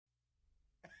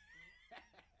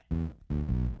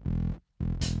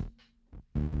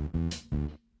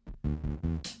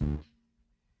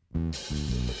Good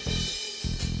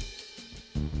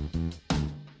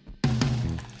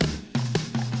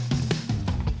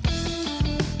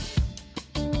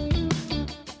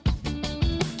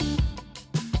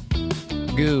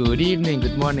evening,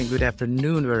 good morning, good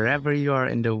afternoon, wherever you are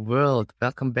in the world.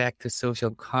 Welcome back to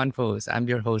Social Confoes. I'm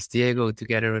your host, Diego,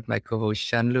 together with my co-host,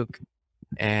 Jean-Luc.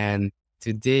 And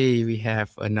today we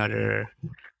have another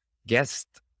guest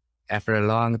after a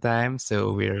long time.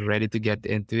 So we're ready to get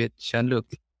into it. Jean-Luc,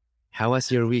 how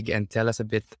was your week? And tell us a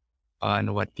bit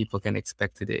on what people can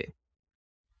expect today.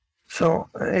 So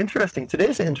interesting.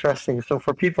 Today's interesting. So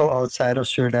for people outside of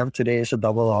Suriname, today is a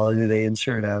double holiday in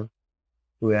Suriname.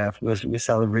 We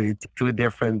celebrate two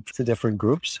different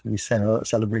groups. We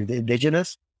celebrate the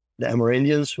indigenous, the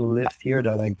Amerindians who lived here,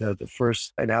 the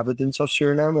first inhabitants of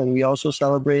Suriname, and we also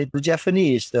celebrate the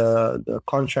Japanese, the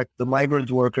migrant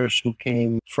workers who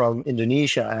came from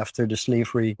Indonesia after the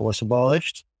slavery was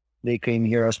abolished. They came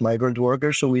here as migrant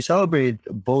workers, so we celebrate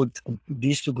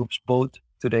these two groups both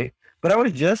today. But I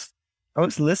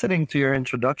was listening to your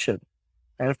introduction,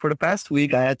 and for the past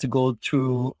week I had to go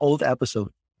through old episodes.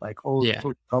 Like old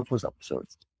Confoes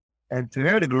episodes, and to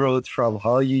hear the growth from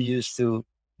how you used to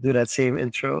do that same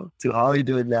intro to how you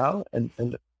do it now, and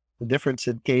the difference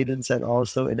in cadence and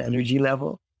also in energy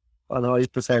level on how you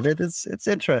present it, it's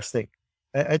interesting.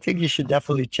 I think you should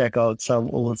definitely check out some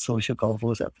old Social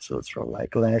Confoes episodes from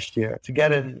like last year to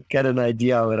get an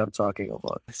idea of what I'm talking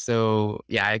about. So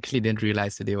I actually didn't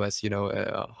realize today was,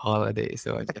 a holiday.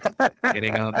 So I'm just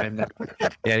getting up and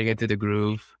getting into the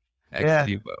groove.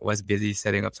 Actually was busy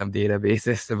setting up some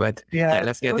databases, but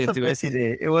let's get into it.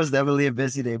 It was definitely a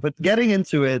busy day, but getting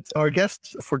into it, our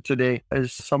guest for today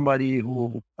is somebody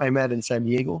who I met in San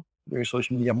Diego during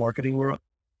social media marketing world.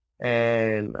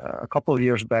 And a couple of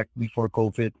years back before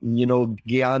COVID,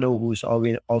 Giano, who's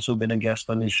also been a guest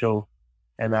on the show,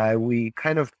 and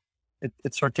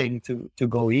it's starting to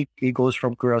go. He goes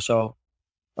from Curacao.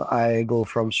 I go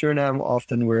from Suriname.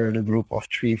 Often we're in a group of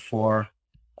 3-4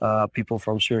 people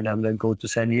from Suriname that go to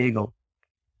San Diego.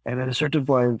 And at a certain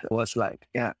point, I was like,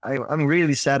 I'm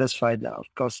really satisfied now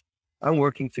because I'm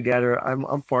working together.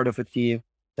 I'm part of a team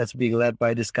that's being led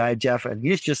by this guy, Jeff, and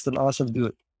he's just an awesome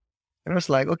dude. And I was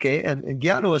like, okay. And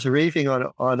Giano was raving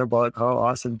on about how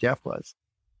awesome Jeff was.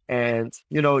 And,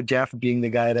 Jeff being the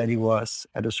guy that he was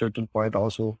at a certain point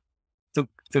also took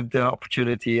the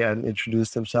opportunity and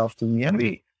introduced himself to me. And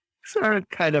we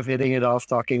started kind of hitting it off,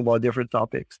 talking about different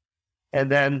topics. And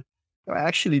then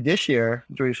actually this year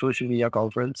during social media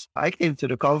conference, I came to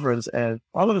the conference and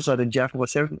all of a sudden Jeff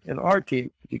was in our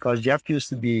team because Jeff used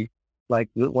to be like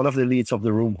one of the leads of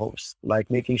the room hosts,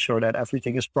 like making sure that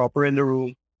everything is proper in the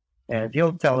room. And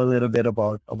he'll tell a little bit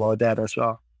about that as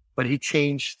well. But he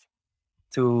changed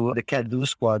to the Can Do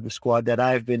squad, the squad that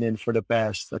I've been in for the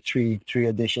past three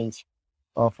editions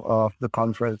of the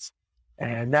conference.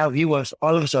 And now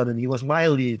all of a sudden he was my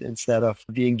lead instead of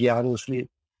being Giano's lead.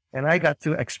 And I got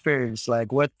to experience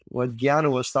like what Giano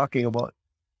was talking about.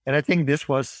 And I think this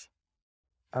was,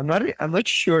 I'm not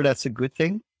sure that's a good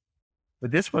thing,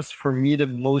 but this was for me the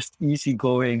most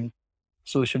easygoing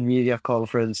social media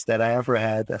conference that I ever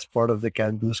had as part of the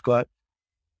Can Do squad.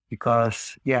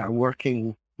 Because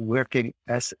working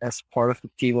as part of the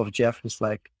team of Jeff is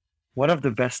like one of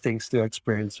the best things to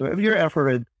experience. So if you're ever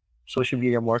in social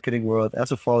media marketing world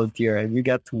as a volunteer and you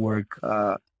get to work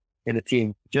in a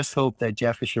team, just hope that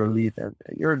Jeff is your lead and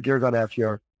you're gonna have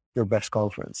your best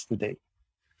conference today.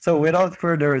 So without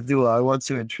further ado, I want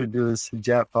to introduce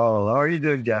Jeff Howell. How are you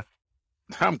doing, Jeff?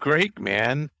 I'm great,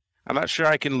 man. I'm not sure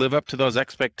I can live up to those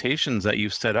expectations that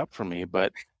you've set up for me,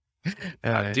 but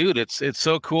dude, it's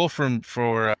so cool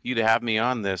for you to have me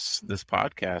on this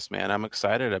podcast, man. I'm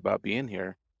excited about being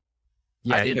here.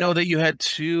 Yeah, I didn't know that you had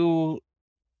two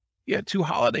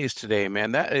holidays today,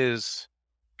 man.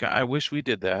 I wish we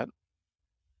did that.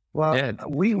 Well,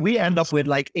 we end up with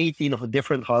like 18 of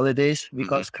different holidays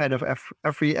because kind of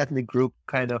every ethnic group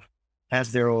kind of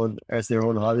has their own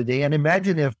holiday. And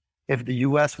imagine if the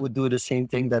US would do the same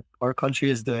thing that our country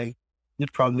is doing,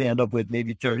 you'd probably end up with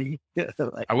maybe 30.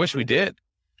 I wish we did.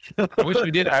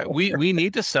 We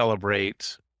need to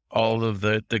celebrate all of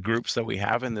the groups that we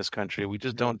have in this country. We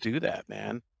just don't do that,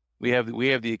 man. We have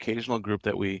the occasional groups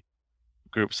that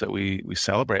we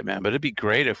celebrate, man. But it'd be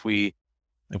great if we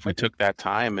took that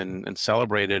time and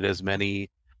celebrated as many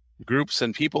groups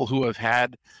and people who have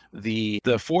had the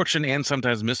fortune and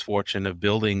sometimes misfortune of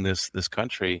building this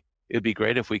country. It'd be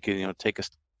great if we could, take a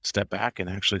step back and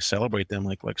actually celebrate them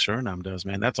like Suriname does,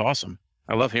 man. That's awesome.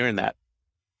 I love hearing that.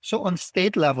 So on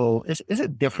state level, is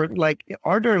it different? Like,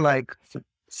 are there like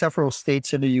several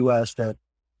states in the US that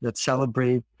that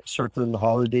celebrate certain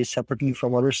holidays separately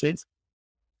from other states?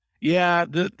 Yeah,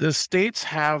 the states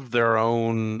have their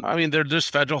own. I mean, there's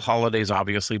federal holidays,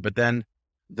 obviously, but then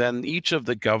each of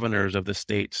the governors of the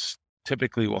states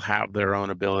typically will have their own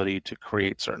ability to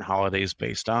create certain holidays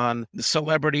based on the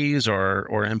celebrities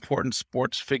or important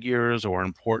sports figures or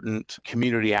important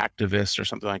community activists or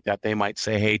something like that. They might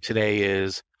say, hey, today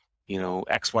is,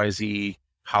 XYZ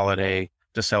holiday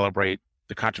to celebrate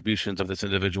the contributions of this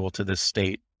individual to this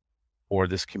state or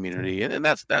this community. And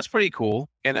that's pretty cool.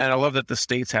 And I love that the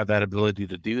states have that ability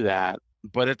to do that,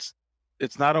 but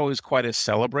it's not always quite as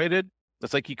celebrated.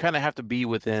 It's like you kind of have to be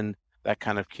within that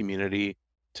kind of community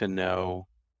to know.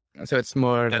 So it's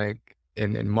more that, like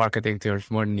in marketing terms,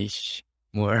 more niche,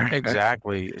 more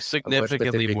exactly,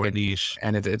 significantly more niche.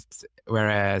 And it's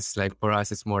whereas like for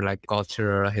us, it's more like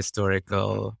cultural,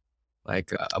 historical,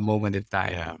 like a moment in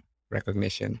time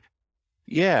recognition.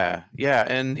 Yeah.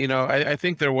 And, I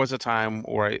think there was a time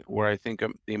where I think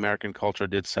the American culture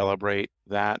did celebrate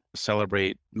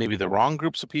maybe the wrong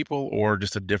groups of people or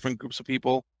just a different groups of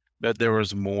people, but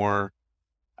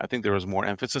I think there was more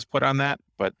emphasis put on that,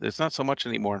 but it's not so much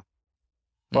anymore.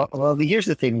 Well, here's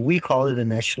the thing. We call it a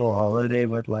national holiday,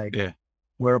 but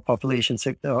we're a population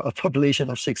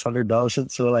of 600,000.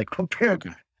 So like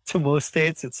compared to most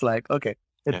states, it's like, okay,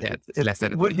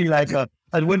 it would be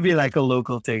like a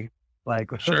local thing.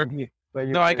 Like, sure.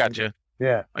 I got you.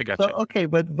 Yeah, I got you. Okay,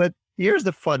 but here's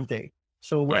the fun thing.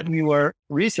 So when we were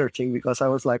researching, because I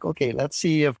was like, okay, let's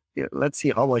see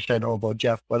how much I know about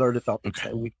Jeff. What are the topics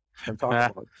that we can talk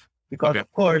about? Because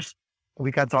of course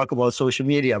we can talk about social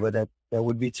media, but that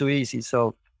would be too easy.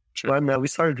 So when we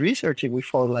started researching, we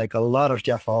found like a lot of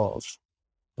Jeff Howells,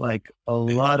 like a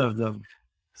lot of them.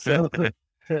 So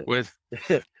with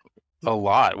a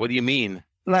lot, what do you mean?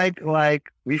 Like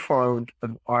we found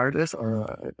an artist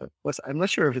or I'm not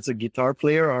sure if it's a guitar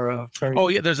player or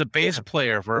there's a bass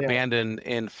player for a band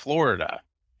in Florida.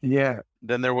 Yeah.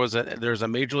 Then there's a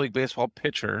Major League Baseball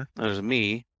pitcher. There's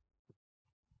me.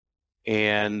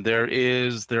 And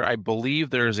I believe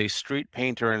there's a street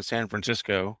painter in San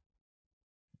Francisco.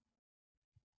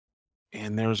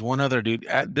 And there's one other dude.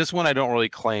 This one I don't really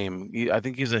claim. I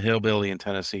think he's a hillbilly in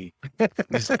Tennessee.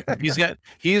 He's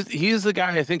the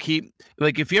guy. I think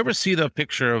if you ever see the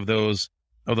picture of those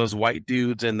white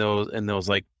dudes and those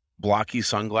like blocky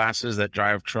sunglasses that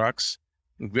drive trucks.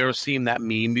 Have you ever seen that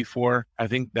meme before? I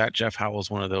think that Jeff Howell is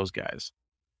one of those guys.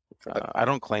 I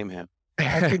don't claim him.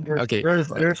 I think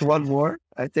there's one more.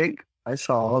 I think I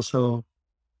saw also.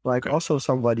 Also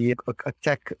somebody, a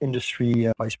tech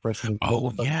industry vice president.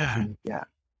 Oh, yeah. Yeah.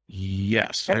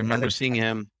 Yes. I remember seeing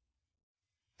him.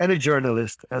 And a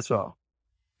journalist as well.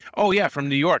 Oh, yeah. From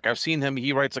New York. I've seen him.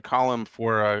 He writes a column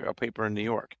for a paper in New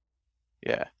York.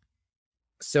 Yeah.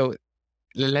 So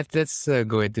let's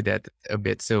go into that a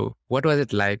bit. So what was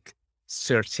it like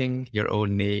searching your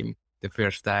own name the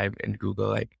first time in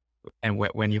Google, and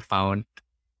when you found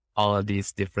all of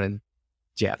these different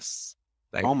Jeffs?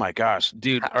 Oh my gosh,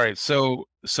 dude! All right, so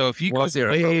if you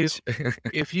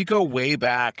if you go way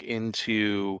back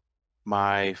into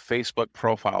my Facebook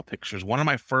profile pictures, one of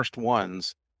my first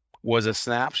ones was a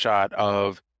snapshot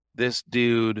of this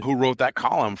dude who wrote that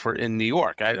column in New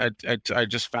York. I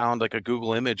just found like a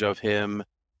Google image of him,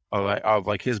 of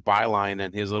like his byline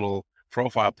and his little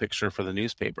profile picture for the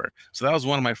newspaper. So that was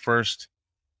one of my first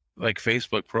like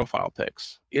Facebook profile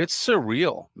pics. It's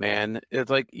surreal, man.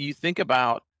 It's like you think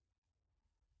about.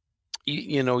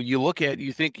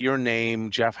 You think your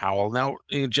name, Jeff Howell. Now,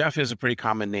 Jeff is a pretty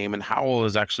common name, and Howell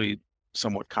is actually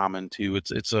somewhat common too.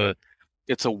 It's a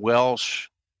Welsh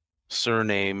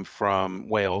surname from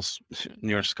Wales,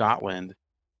 near Scotland,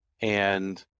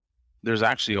 and there's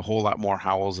actually a whole lot more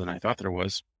Howells than I thought there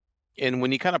was. And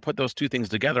when you kind of put those two things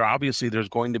together, obviously there's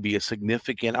going to be a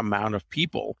significant amount of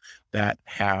people that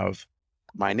have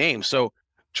my name. So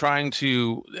I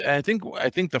think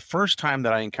the first time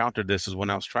that I encountered this is when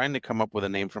I was trying to come up with a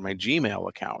name for my Gmail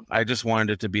account. I just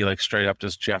wanted it to be like straight up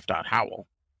just Jeff.Howell,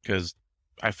 because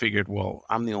I figured, well,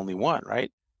 I'm the only one,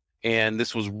 right? And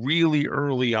this was really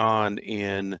early on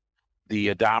in the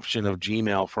adoption of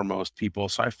Gmail for most people.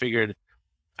 So I figured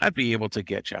I'd be able to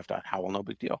get Jeff.Howell, no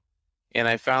big deal. And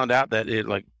I found out that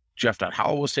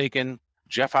Jeff.Howell was taken,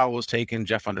 Jeff Howell was taken,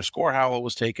 Jeff_Howell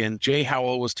was taken, J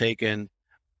Howell was taken.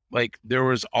 Like there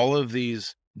was all of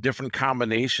these different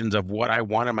combinations of what I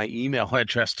wanted my email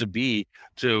address to be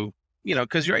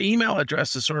because your email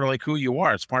address is sort of like who you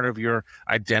are. It's part of your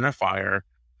identifier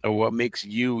of what makes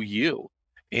you, you.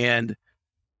 And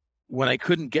when I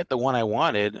couldn't get the one I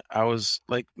wanted, I was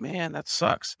like, man, that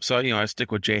sucks. So, I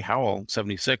stick with J Howell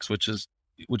 76, which is,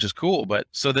 cool. But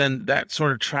so then that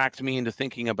sort of tracked me into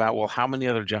thinking about, well, how many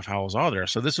other Jeff Howells are there?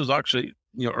 So this was actually,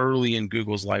 early in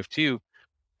Google's life too,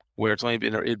 where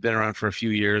it'd been around for a few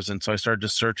years. And so I started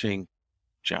just searching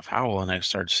Jeff Howell, and I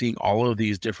started seeing all of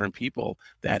these different people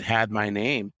that had my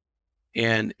name.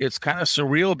 And it's kind of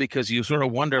surreal because you sort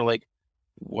of wonder, like,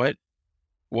 what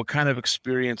kind of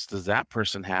experience does that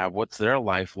person have? What's their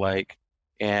life like?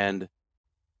 And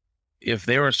if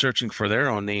they were searching for their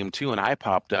own name too, and I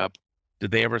popped up,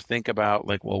 did they ever think about,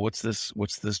 like, well, what's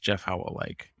this Jeff Howell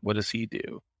like? What does he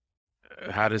do?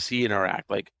 How does he interact?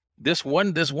 Like this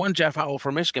one Jeff Howell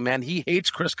from Michigan, man, he hates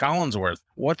Chris Collinsworth.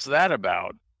 What's that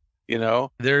about?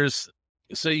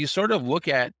 So you sort of look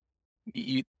at,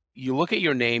 you look at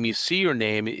your name, you see your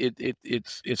name,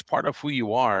 it's part of who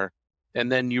you are.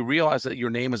 And then you realize that your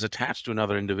name is attached to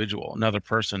another individual, another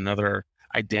person, another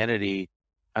identity,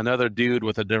 another dude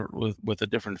with a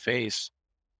different face.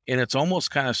 And it's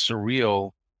almost kind of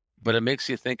surreal, but it makes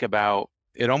you think about,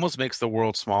 it almost makes the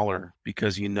world smaller,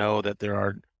 because you know that there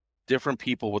are different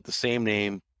people with the same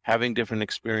name having different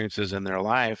experiences in their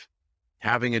life,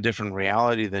 having a different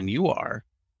reality than you are.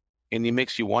 And it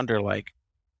makes you wonder, like,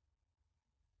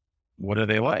 what are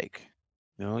they like?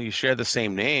 You share the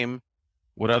same name.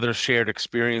 What other shared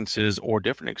experiences or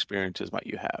different experiences might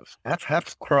you have?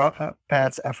 Have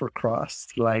paths ever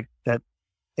crossed, like that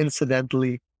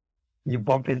incidentally you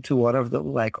bump into one of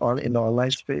them, like in the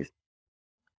online space?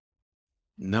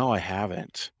 No, I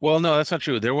haven't. Well, no, that's not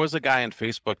true. There was a guy on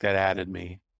Facebook that added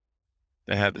me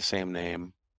that had the same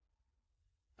name.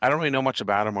 I don't really know much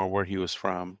about him or where he was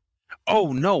from.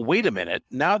 Oh, no, wait a minute.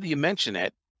 Now that you mention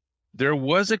it, there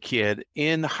was a kid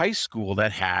in high school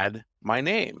that had my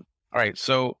name. All right,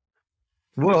 so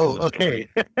whoa, okay.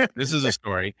 This is a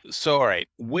story. So, all right,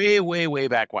 way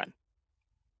back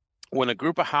when a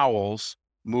group of Howells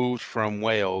moved from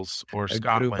Wales or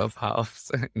Scotland. A group of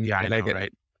Howells. Yeah, I know,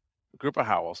 right? A group of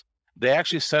Howells. They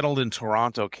actually settled in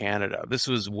Toronto, Canada. This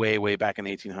was way back in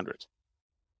the 1800s.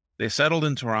 They settled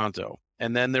in Toronto,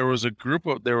 and then there were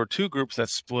two groups that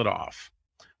split off.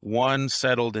 One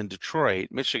settled in Detroit,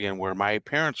 Michigan, where my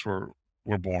parents were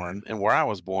born and where I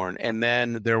was born. And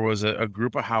then there was a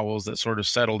group of Howells that sort of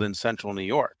settled in central New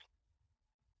York.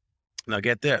 Now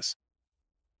get this.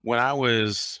 When I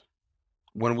was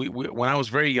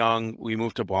very young, we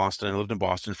moved to Boston. I lived in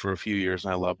Boston for a few years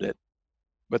and I loved it.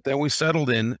 But then we settled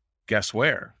in, guess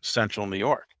where? Central New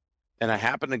York. And I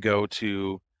happened to go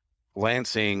to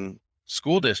Lansing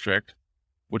School District,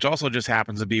 which also just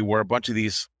happens to be where a bunch of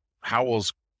these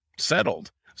Howells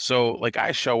settled. So like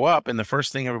I show up and the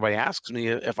first thing everybody asks me,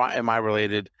 am I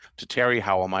related to Terry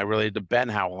Howell? Am I related to Ben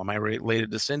Howell? Am I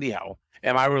related to Cindy Howell?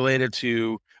 Am I related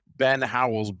to Ben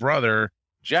Howell's brother,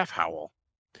 Jeff Howell?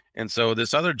 And so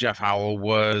this other Jeff Howell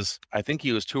I think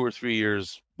he was 2 or 3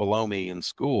 years below me in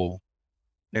school.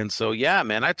 And so, yeah,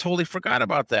 man, I totally forgot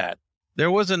about that.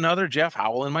 There was another Jeff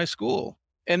Howell in my school,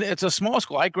 and it's a small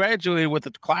school. I graduated with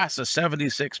a class of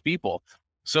 76 people.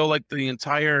 So like the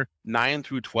entire 9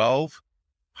 through 12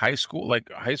 high school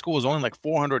was only like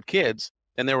 400 kids,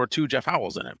 and there were 2 Jeff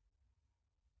Howells in it.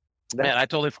 Man, I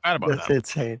totally forgot about that. That's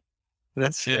insane.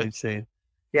 That's insane.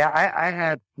 Yeah, I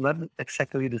had not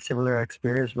exactly the similar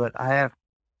experience, but I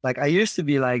used to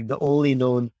be like the only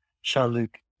known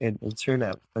Jean-Luc in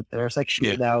Suriname, but there's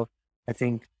actually now, I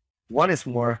think one is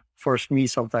more, for me,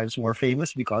 sometimes more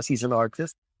famous because he's an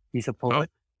artist, he's a poet,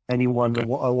 and he won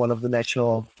one of the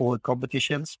national poet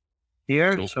competitions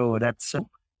here. Cool. So that's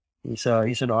he's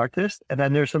an artist. And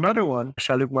then there's another one,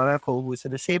 Jean-Luc Marenko, who's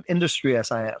in the same industry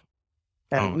as I am.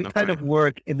 And we kind of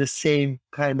work in the same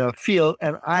kind of field.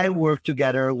 And I worked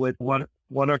together with one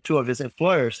or two of his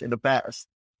employers in the past.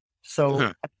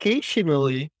 So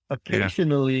occasionally,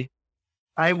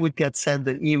 I would get sent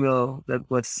an email that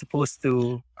was supposed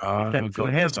to send to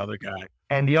him. This other guy.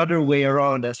 And the other way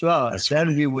around as well. Then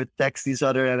we would text each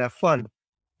other and have fun.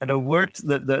 And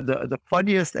the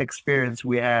funniest experience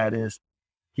we had is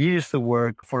he used to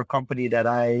work for a company that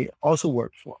I also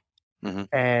worked for.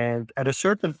 Mm-hmm. And at a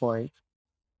certain point,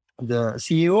 the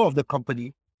CEO of the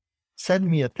company sent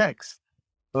me a text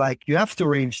like, you have to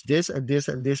arrange this and this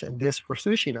and this and this for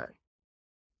sushi night.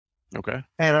 Okay.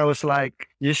 And I was like,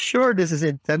 you sure this is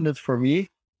intended for me?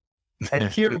 And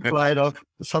he replied of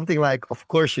something like, of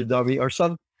course you dummy, or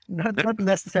not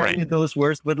necessarily those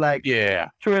words, but like,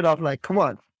 threw it off like, come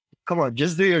on,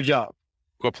 just do your job.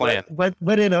 Go playing.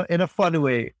 But in a fun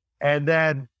way. And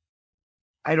then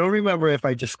I don't remember if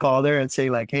I just called her and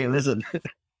say like, hey, listen,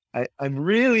 I'm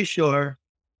really sure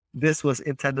this was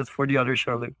intended for the other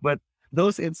Charlotte, but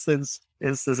those instances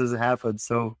happen.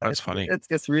 So that's funny.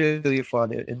 It's really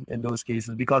fun in those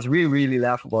cases because we really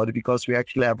laugh about it because we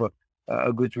actually have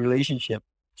a good relationship.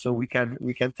 So we can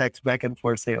text back and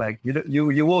forth, say like,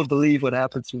 you won't believe what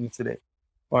happened to me today,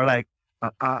 or like,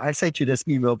 I sent you this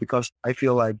email because I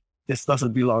feel like this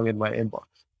doesn't belong in my inbox.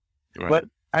 Right. But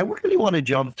I really want to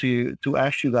jump to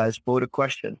ask you guys both a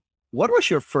question. What was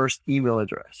your first email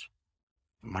address?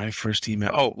 My first email.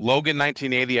 Oh,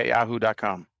 Logan1980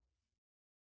 @yahoo.com.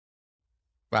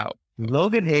 Wow.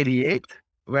 Logan88.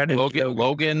 Where did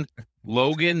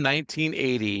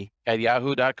Logan1980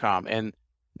 @yahoo.com. And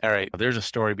all right, there's a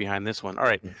story behind this one. All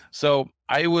right. So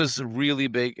I was really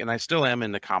big, and I still am,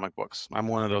 into comic books. I'm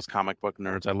one of those comic book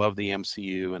nerds. I love the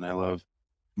MCU and I love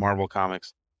Marvel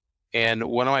comics. And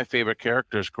one of my favorite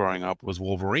characters growing up was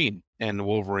Wolverine. And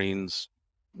Wolverine's,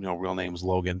 real name is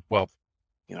Logan. Well,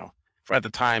 at the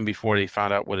time before they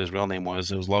found out what his real name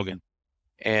was, it was Logan.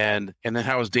 And then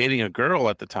I was dating a girl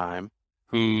at the time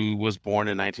who was born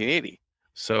in 1980.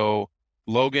 So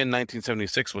Logan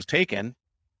 1976 was taken.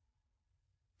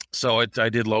 So I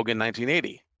did Logan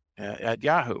 1980 at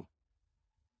Yahoo,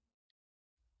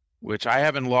 which I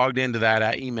haven't logged into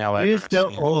that email address. You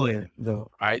still own it, though.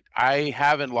 I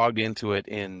haven't logged into it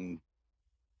in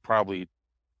probably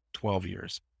 12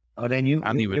 years. Oh, then you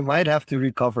might have to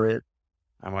recover it.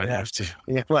 I might have to.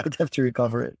 You might have to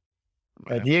recover it.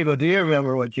 Diego, do you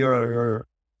remember what your...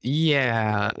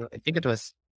 Yeah, I think it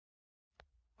was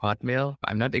Hotmail.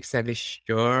 I'm not exactly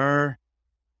sure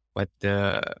what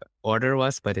the order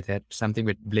was, but it had something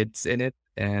with Blitz in it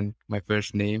and my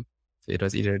first name. So it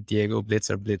was either Diego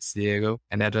Blitz or Blitz Diego.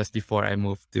 And that was before I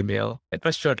moved to Mail. It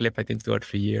was short-lived, I think 2 or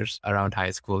 3 years around high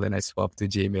school. And I swapped to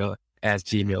Gmail as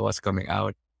Gmail was coming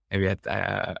out. And we had,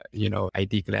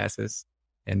 IT classes.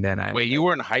 And then Wait, you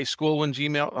were in high school when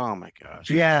Gmail? Oh my gosh.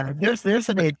 Yeah, there's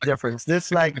an age difference.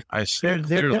 There's like there's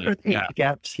different age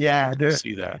gaps. Yeah,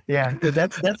 see that. Yeah,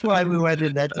 that's why we went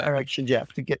in that direction,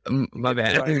 Jeff. To get my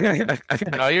bad.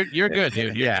 No, you're good,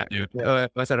 dude.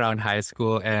 It was around high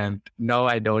school, and no,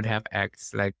 I don't have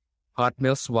X. Like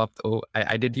Hotmail swapped.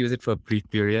 I did use it for a brief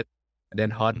period, and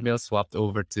then Hotmail swapped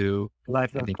over to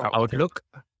Outlook.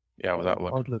 Yeah, with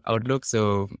Outlook.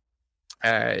 So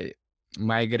I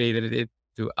migrated it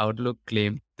to Outlook,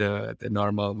 claimed the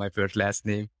normal, my first last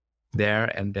name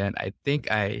there. And then I think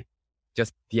I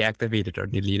just deactivated or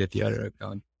deleted the other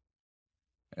account.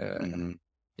 I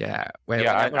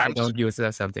don't use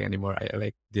something anymore. I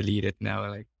like delete it now.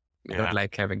 I don't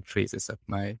like having traces of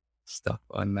my stuff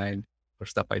online or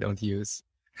stuff I don't use.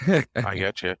 I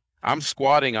get you. I'm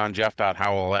squatting on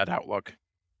Jeff.Howell at Outlook.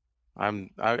 I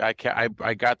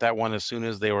got that one as soon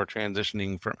as they were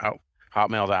transitioning from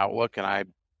Hotmail to Outlook, and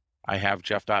I have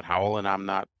Jeff.Howell, and I'm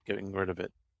not getting rid of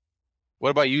it.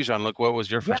 What about you, Jean-Luc? What was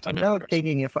your first time? I'm now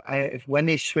thinking if when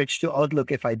they switched to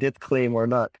Outlook, if I did claim or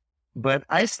not. But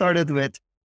I started with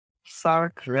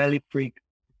Sark Rally Freak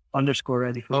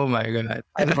 _Rally. Oh my God.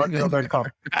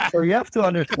 So you have to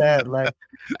understand, like,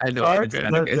 I know Sark,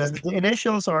 the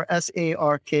initials are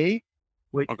SARK,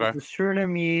 which is the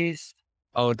Surinamese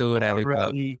Auto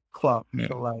Rally Club. Yeah.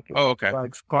 So like, okay.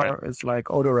 Like Scar is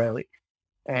like Auto Rally.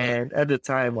 And at the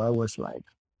time I was like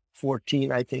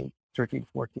 14, I think, 13,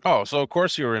 14. Oh, so of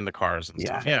course you were in the cars and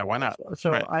stuff. Yeah, why not? So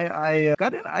right. I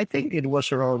got it, I think it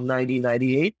was around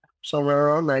 98, somewhere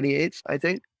around 98, I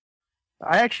think.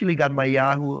 I actually got my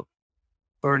Yahoo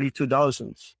early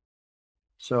 2000s.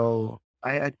 So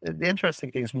the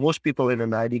interesting thing is most people in the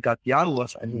 90s got Yahoo.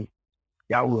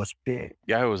 Yahoo was big.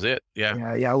 Yahoo was it.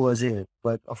 Yeah, Yahoo was it.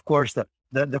 But of course, the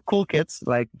cool kids,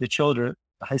 like the children,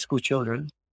 the high school children,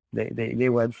 they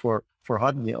went for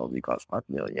Hotmail because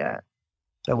Hotmail,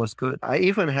 that was good. I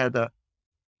even had I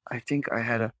think I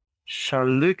had a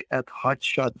Jean-Luc at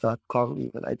hotshot.com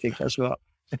even, I think, as well.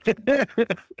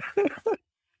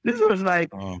 This was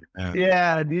like,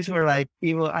 these were like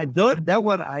evil. I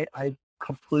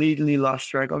completely lost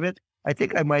track of it. I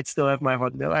think I might still have my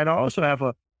Hotmail. And I also have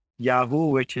a Yahoo,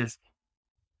 which is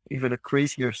even a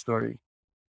crazier story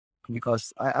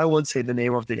because I won't say the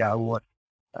name of the Yahoo one.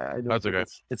 I don't That's okay.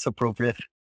 It's appropriate.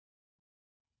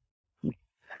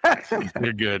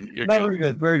 You're good. We're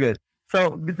good. Very good.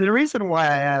 So the reason why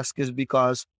I ask is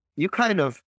because you kind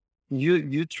of,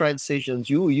 you transitions,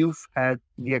 you've had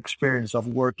the experience of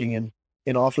working in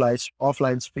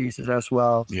offline spaces as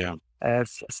well. Yeah.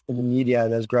 As in the media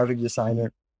and as graphic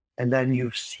designer. And then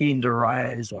you've seen the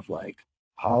rise of like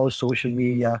how social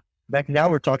media, back now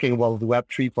we're talking about Web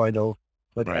 3.0,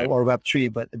 or Web 3,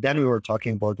 but then we were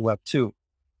talking about Web 2.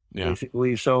 Yeah.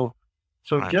 Basically. So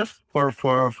just for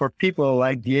people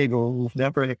like Diego who've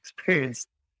never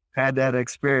had that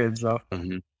experience of,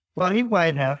 well, he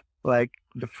might have like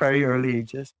the very early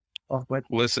ages of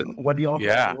Listen, what the office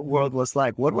yeah, world was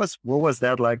like. What was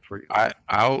that like for you?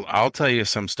 I'll tell you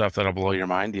some stuff that'll blow your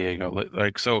mind, Diego.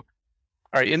 Like, so, all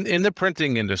right, in the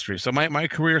printing industry. So my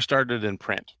career started in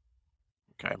print.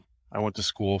 Okay. I went to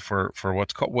school for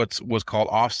what's was called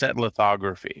offset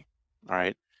lithography. All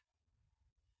right.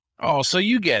 Oh, so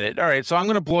you get it. All right. So I'm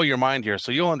going to blow your mind here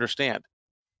so you'll understand.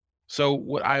 So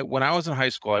when I was in high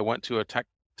school, I went to a tech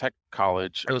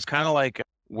college. It was kind of like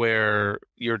where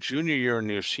your junior year and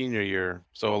your senior year,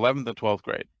 so 11th and 12th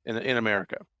grade in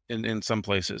America, in some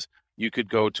places, you could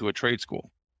go to a trade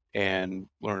school and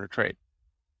learn a trade.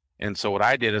 And so what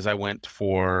I did is I went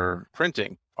for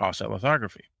printing, offset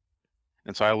lithography.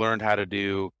 And so I learned how to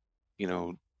do,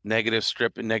 negative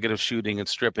strip and negative shooting and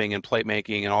stripping and plate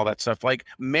making and all that stuff, like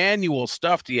manual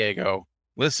stuff, Diego.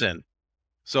 Listen.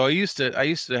 So I used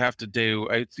to have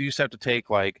to take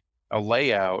like a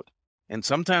layout, and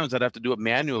sometimes I'd have to do it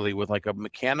manually with like a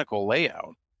mechanical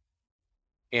layout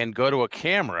and go to a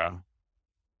camera.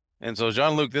 And so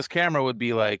Jean-Luc, this camera would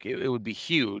be like, it would be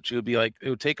huge. It would be like, it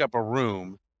would take up a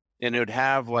room, and it would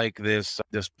have like this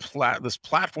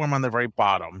platform on the very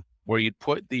bottom where you'd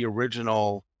put the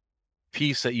original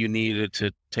piece that you needed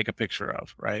to take a picture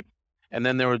of, right? And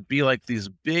then there would be like these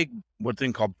big, what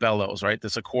thing called bellows, right?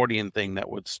 This accordion thing that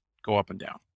would go up and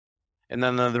down. And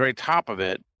then on the very top of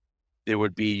it, there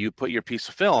would be, you put your piece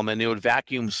of film and it would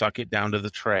vacuum suck it down to the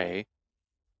tray.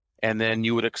 And then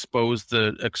you would expose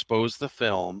the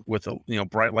film with a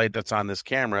bright light that's on this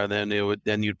camera.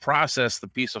 Then you'd process the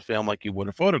piece of film like you would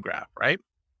a photograph, right?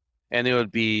 And it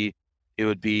would be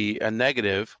a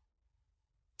negative.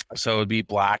 So it would be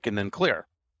black and then clear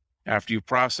after you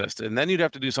processed it. And then you'd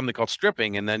have to do something called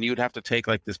stripping. And then you'd have to take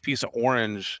like this piece of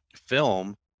orange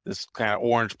film, this kind of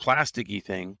orange plasticky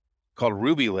thing called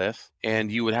Rubylith,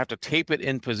 and you would have to tape it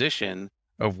in position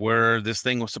of where this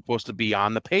thing was supposed to be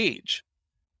on the page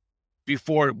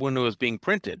when it was being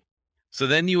printed. So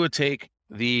then you would take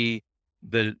the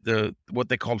what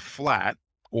they called flat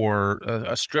or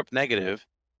a strip negative.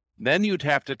 Then you'd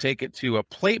have to take it to a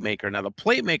plate maker. Now the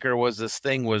plate maker was a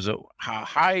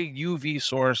high UV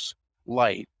source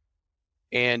light,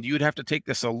 and you'd have to take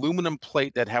this aluminum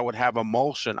plate that would have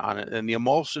emulsion on it. And the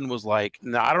emulsion was like,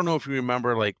 now I don't know if you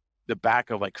remember like the back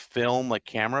of like film, like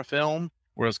camera film,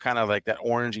 where it's kind of like that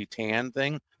orangey tan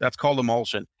thing. That's called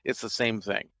emulsion. It's the same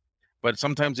thing, but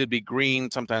sometimes it'd be green,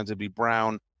 sometimes it'd be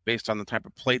brown based on the type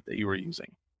of plate that you were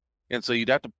using. And so you'd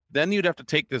have to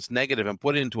take this negative and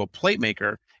put it into a plate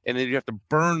maker, and then you have to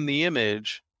burn the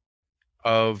image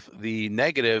of the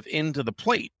negative into the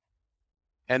plate.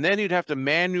 And then you'd have to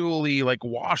manually like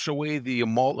wash away the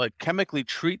like chemically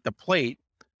treat the plate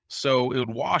so it would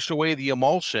wash away the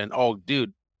emulsion. Oh,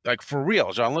 dude, like for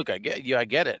real, Jean-Luc, I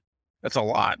get it. That's a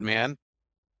lot, man.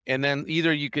 And then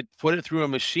either you could put it through a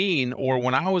machine, or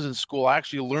when I was in school, I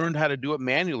actually learned how to do it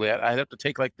manually. I'd have to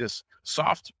take like this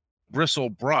soft bristle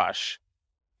brush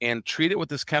and treat it with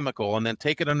this chemical, and then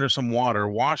take it under some water,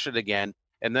 wash it again,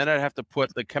 and then I'd have to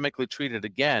put the chemically treated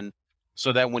again,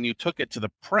 so that when you took it to the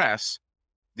press,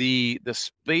 the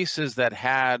spaces that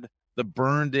had the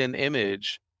burned in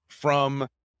image from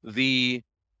the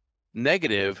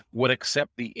negative would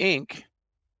accept the ink,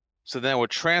 so then it would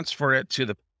transfer it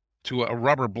to a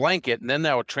rubber blanket, and then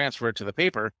that would transfer it to the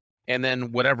paper, and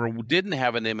then whatever didn't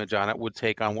have an image on it would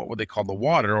take on what they call the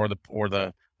water or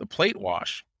the plate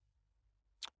wash.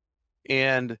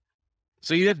 And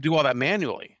so you have to do all that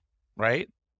manually, right?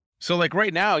 So like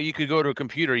right now, you could go to a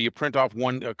computer, you print off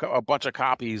a bunch of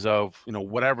copies of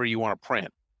whatever you want to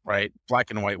print, right?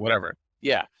 Black and white, whatever.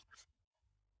 Yeah,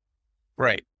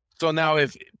 right. So now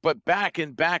but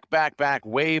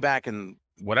way back in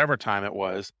whatever time it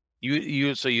was,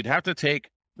 so you'd have to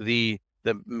take the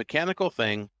mechanical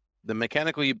thing, the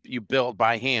mechanical you built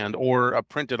by hand, or a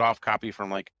printed off copy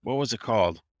from like, what was it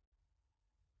called?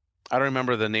 I don't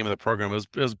remember the name of the program. It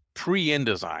was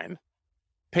pre-InDesign.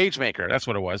 PageMaker, that's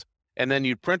what it was. And then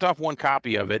you print off one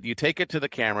copy of it. You take it to the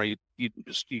camera. You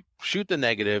shoot the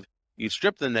negative. You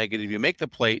strip the negative. You make the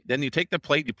plate. Then you take the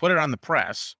plate. You put it on the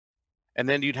press, and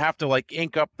then you'd have to like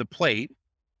ink up the plate.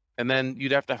 And then you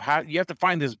have to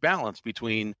find this balance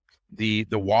between the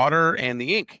water and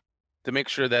the ink to make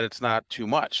sure that it's not too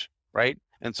much, right?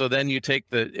 And so then you take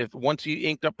once you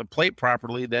inked up the plate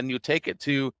properly, then you take it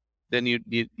to. Then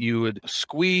you would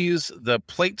squeeze the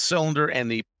plate cylinder and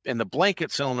the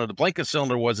blanket cylinder. The blanket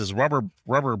cylinder was this rubber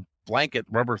blanket,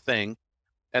 rubber thing.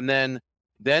 And then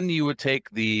you would take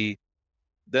then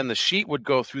the sheet would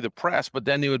go through the press, but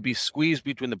then it would be squeezed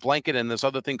between the blanket and this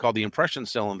other thing called the impression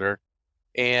cylinder.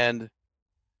 And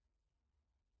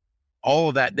all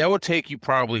of that would take you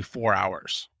probably 4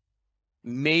 hours.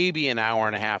 maybe an hour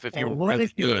and a half if And you're what really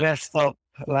if you good. messed up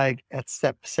like at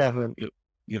step 7? You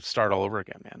have to start all over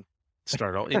again, man.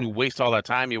 And you waste all that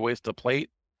time. You waste the plate,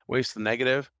 waste the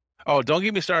negative. Oh, don't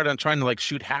get me started on trying to like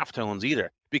shoot halftones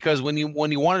either. Because when you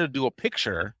wanted to do a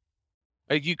picture,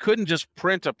 like you couldn't just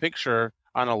print a picture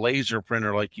on a laser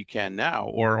printer like you can now,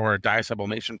 or a dye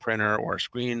sublimation printer or a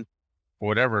screen or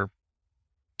whatever.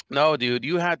 No, dude,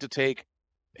 you had to take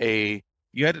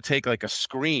like a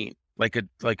screen, like a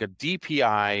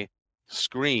DPI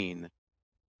screen,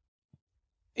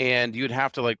 and you'd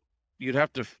have to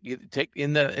take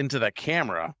into the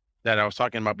camera that I was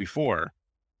talking about before.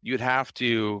 You'd have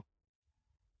to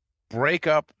break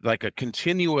up like a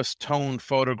continuous tone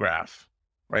photograph,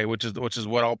 right? Which is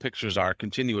what all pictures are,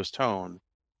 continuous tone,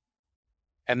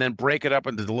 and then break it up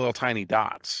into the little tiny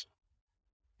dots,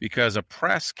 because a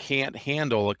press can't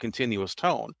handle a continuous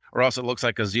tone, or else it looks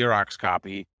like a Xerox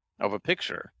copy of a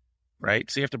picture, right?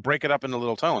 So you have to break it up into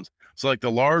little tones. So like the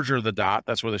larger the dot,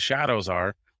 that's where the shadows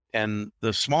are, and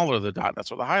the smaller the dot, that's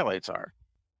where the highlights are.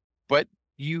 But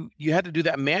you had to do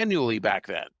that manually back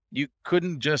then. You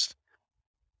couldn't just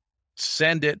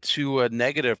send it to a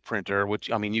negative printer,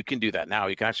 which, I mean, you can do that now.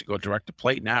 You can actually go direct to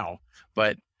plate now,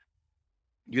 but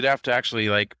you'd have to actually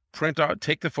like print out,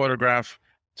 take the photograph,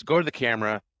 to go to the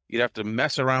camera. You'd have to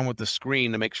mess around with the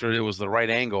screen to make sure it was the right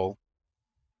angle.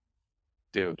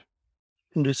 Dude.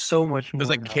 And there's so much more. It was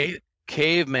like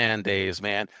caveman days,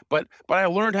 man. But I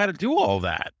learned how to do all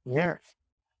that. Yeah.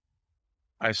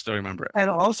 I still remember it. And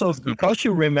also because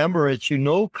you remember it, you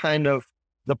know, kind of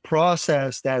the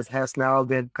process that has now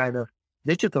been kind of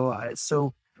digitalized.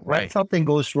 So when something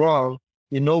goes wrong,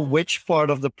 you know which part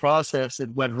of the process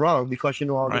it went wrong because you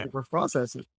know all the different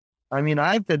processes. I mean,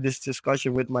 I've had this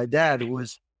discussion with my dad, who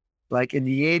was like in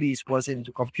the 80s, was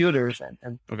into computers,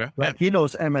 and like he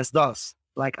knows MS-DOS.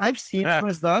 Like I've seen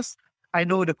MS-DOS. I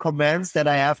know the commands that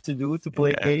I have to do to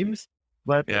play games,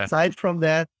 but aside from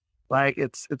that, like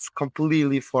it's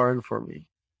completely foreign for me.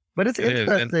 But it's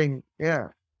interesting.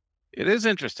 It is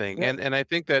interesting. And I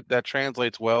think that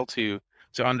translates well to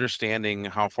understanding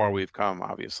how far we've come,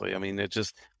 obviously. I mean, it's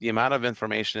just the amount of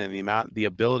information and the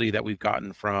ability that we've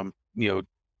gotten from,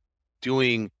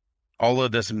 doing all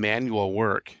of this manual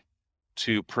work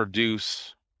to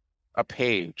produce a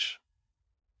page,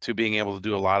 to being able to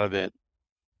do a lot of it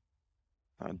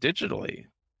digitally.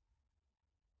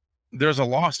 There's a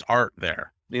lost art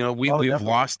there. We've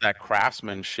lost that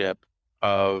craftsmanship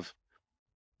of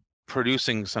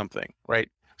producing something, right?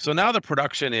 So now the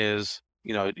production is,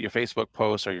 your Facebook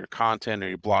post or your content or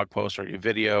your blog post or your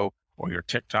video or your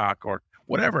TikTok or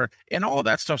whatever. And all of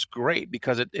that stuff's great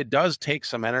because it does take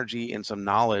some energy and some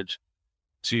knowledge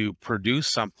to produce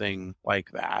something like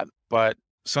that. But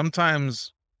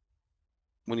sometimes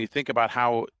when you think about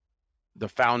how the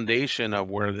foundation of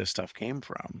where this stuff came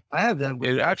from,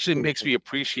 it actually makes me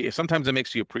appreciate, sometimes it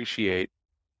makes you appreciate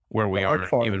where we are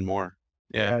even more.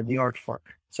 The art form.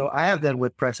 So I have that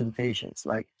with presentations.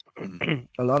 Like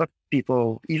a lot of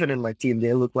people, even in my team,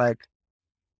 they look like,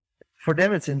 for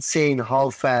them, it's insane how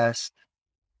fast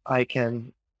I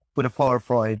can put a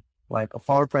PowerPoint, like a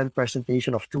PowerPoint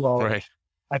presentation of 2 hours. Right.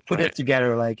 I put it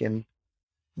together like in,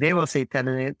 they will say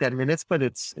 10 minutes, but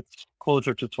it's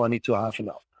closer to 20 to half an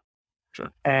hour.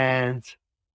 Sure. And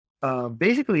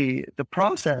basically the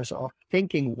process of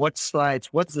thinking what slides,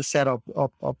 what's the setup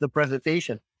of the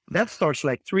presentation, that starts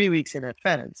like 3 weeks in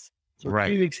advance. So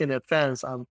 3 weeks in advance,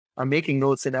 I'm making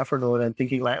notes in Evernote and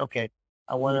thinking like, okay,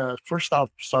 I want to first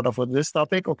start off with this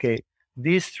topic. Okay,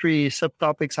 these 3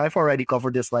 subtopics, I've already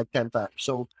covered this like 10 times.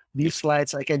 So these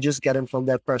slides, I can just get them from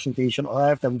that presentation or I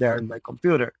have them there in my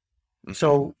computer. Mm-hmm.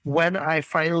 So when I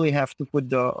finally have to put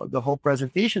the whole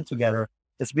presentation together,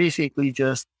 it's basically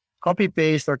just copy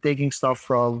paste or taking stuff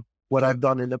from what I've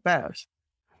done in the past.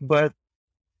 But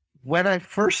when I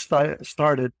first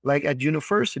started, like at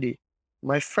university,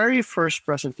 my very first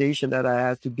presentation that I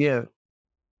had to give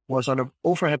was on an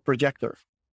overhead projector,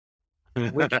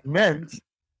 which meant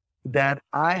that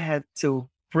I had to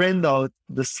print out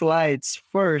the slides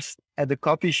first at the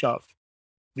copy shop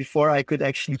before I could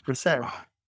actually present.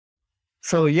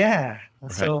 So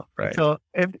so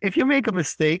if you make a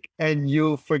mistake and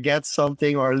you forget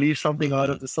something or leave something out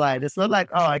of the slide, it's not like,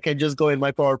 oh, I can just go in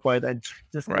my PowerPoint and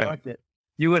just correct it.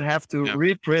 You would have to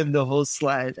reprint the whole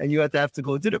slide and you would have to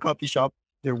go to the copy shop.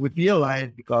 There would be a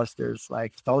line because there's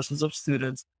like thousands of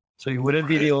students. So you wouldn't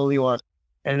be the only one.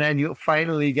 And then you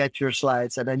finally get your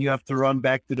slides and then you have to run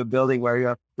back to the building where you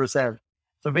have to present.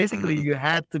 So basically you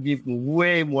had to be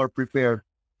way more prepared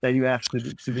than you have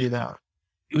to be now.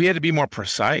 We had to be more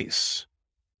precise.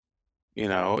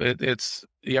 It's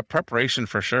preparation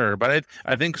for sure. But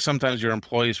I think sometimes your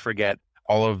employees forget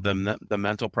all of the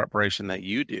mental preparation that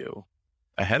you do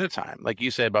ahead of time. Like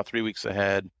you said, about 3 weeks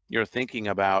ahead, you're thinking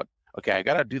about, okay, I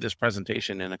got to do this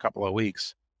presentation in a couple of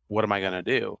weeks. What am I going to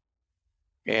do?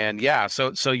 And yeah,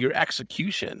 so your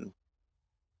execution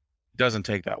doesn't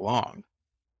take that long,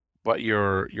 but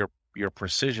your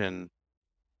precision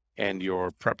and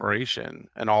your preparation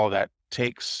and all of that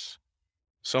takes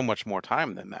so much more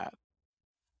time than that.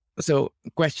 So,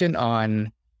 question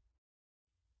on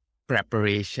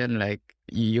preparation, like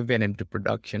you've been into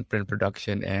production, print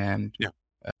production, and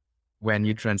when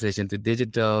you transition to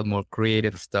digital, more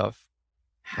creative stuff,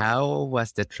 how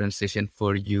was the transition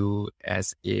for you,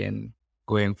 as in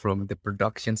going from the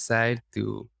production side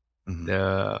to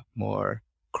the more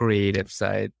creative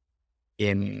side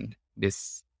in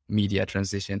this media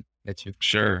transition that you've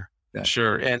Sure.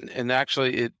 And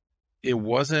actually it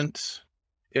was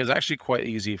actually quite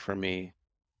easy for me,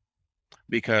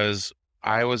 because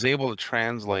I was able to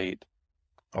translate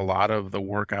a lot of the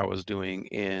work I was doing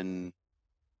in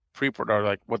or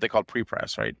like what they call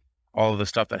pre-press, right? All of the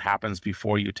stuff that happens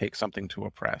before you take something to a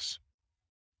press,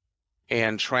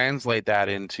 and translate that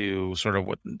into sort of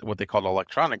what they call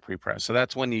electronic pre-press. So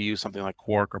that's when you use something like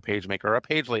Quark or PageMaker or a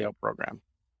page layout program.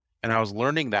 And I was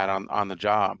learning that on the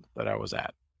job that I was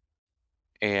at.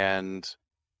 And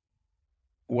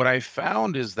what I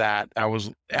found is that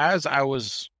as I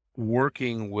was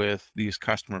working with these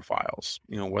customer files,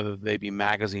 whether they be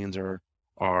magazines or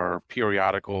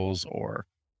periodicals, or,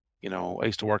 I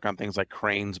used to work on things like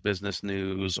Crane's Business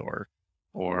News or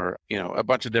a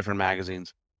bunch of different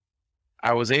magazines.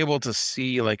 I was able to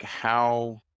see like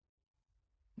how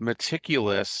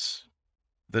meticulous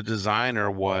the designer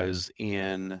was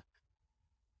in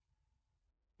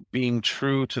being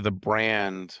true to the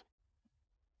brand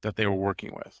that they were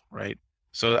working with, right?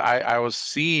 So I was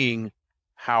seeing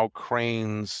how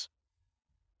Crane's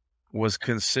was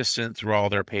consistent through all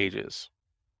their pages.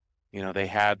 They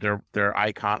had their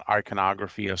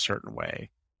iconography a certain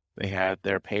way. They had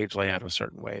their page layout a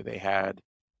certain way. They had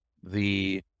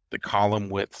the column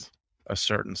width a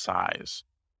certain size,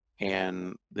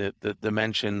 and the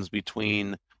dimensions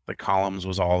between the columns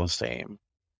was all the same.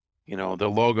 The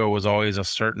logo was always a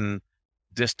certain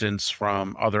distance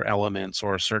from other elements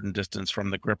or a certain distance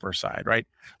from the gripper side, right?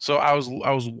 So I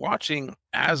was watching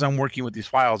as I'm working with these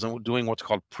files and doing what's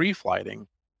called pre-flighting,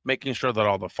 making sure that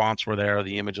all the fonts were there,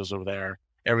 the images were there,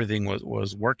 everything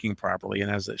was working properly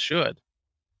and as it should.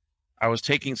 I was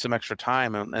taking some extra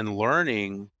time and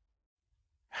learning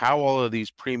how all of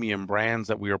these premium brands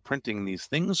that we were printing these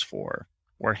things for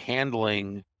were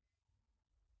handling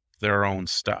their own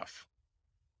stuff.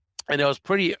 And it was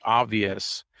pretty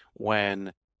obvious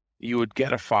when you would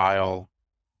get a file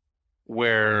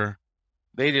where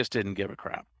they just didn't give a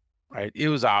crap, right? It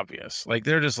was obvious. Like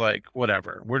they're just like,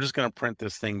 whatever, we're just going to print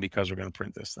this thing because we're going to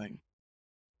print this thing.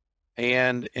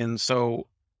 And so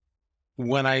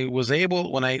when I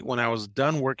was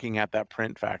done working at that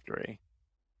print factory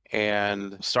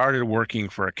and started working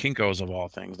for a Kinko's of all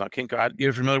things. Now,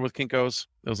 you're familiar with Kinko's?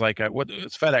 It was like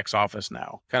it's FedEx office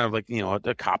now, kind of like,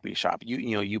 a copy shop,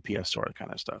 UPS store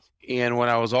kind of stuff. And when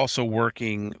I was also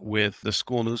working with the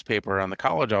school newspaper on the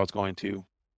college I was going to,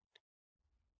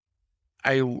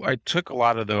 I took a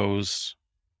lot of those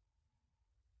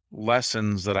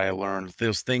lessons that I learned,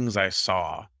 those things I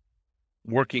saw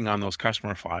working on those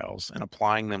customer files, and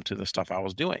applying them to the stuff I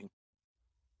was doing.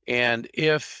 And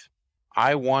if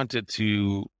I wanted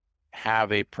to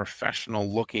have a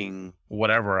professional looking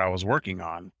whatever I was working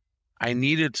on, I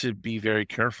needed to be very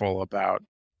careful about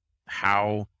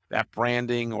how that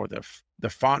branding or the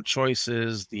font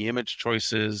choices, the image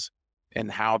choices, and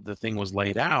how the thing was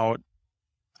laid out.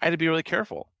 I had to be really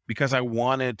careful because I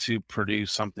wanted to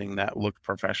produce something that looked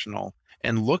professional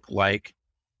and looked like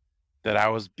that I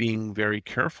was being very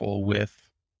careful with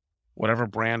whatever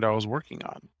brand I was working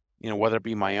on, whether it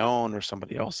be my own or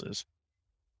somebody else's.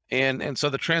 And so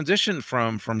the transition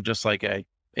from just like a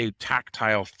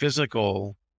tactile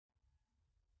physical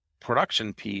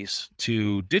production piece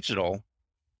to digital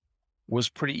was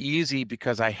pretty easy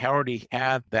because I already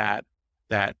had that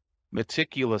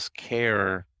meticulous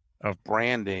care of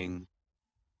branding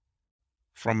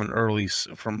from early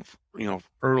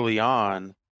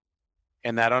on,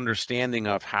 and that understanding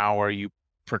of how are you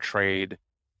portrayed,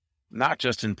 not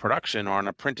just in production or on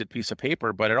a printed piece of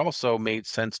paper, but it also made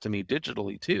sense to me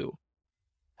digitally too.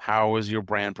 How is your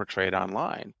brand portrayed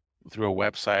online through a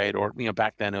website, or,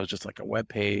 back then it was just like a web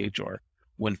page, or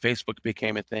when Facebook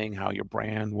became a thing, how your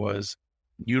brand was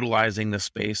utilizing the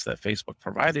space that Facebook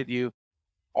provided you,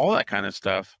 all that kind of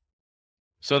stuff.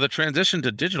 So the transition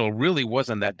to digital really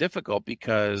wasn't that difficult,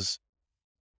 because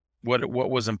what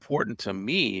was important to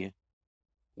me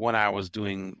when I was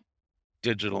doing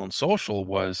digital and social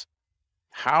was,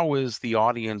 how is the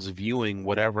audience viewing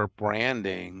whatever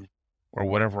branding or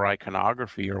whatever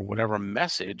iconography or whatever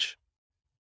message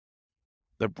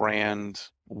the brand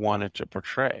wanted to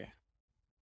portray?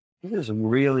 This is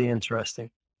really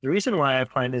interesting. The reason why I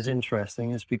find this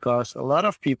interesting is because a lot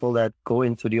of people that go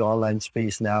into the online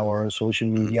space now or on social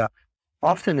media,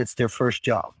 often it's their first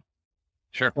job.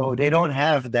 Sure. So they don't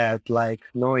have that, like,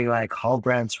 knowing like how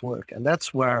brands work. And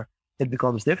that's where it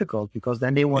becomes difficult, because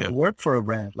then they want to work for a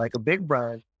brand, like a big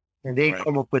brand, and they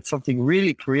come up with something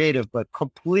really creative, but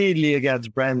completely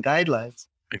against brand guidelines.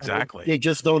 Exactly. They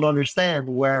just don't understand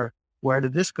where the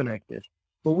disconnect is.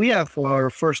 But we have our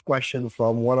first question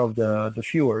from one of the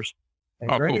viewers. And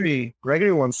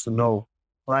Gregory wants to know,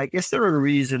 like, is there a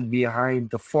reason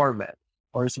behind the format?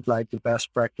 Or is it like the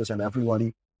best practice and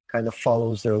everybody kind of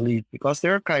follows their lead? Because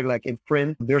they're kind of like in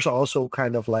print, there's also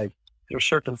kind of like, there's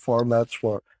certain formats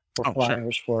for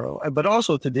flyers, but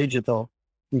also to digital,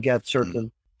 you get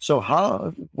certain. So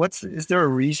is there a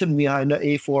reason behind the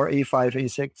A4, A5,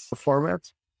 A6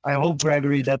 formats? I hope,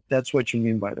 Gregory, that's what you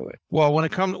mean, by the way. Well, when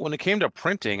it came to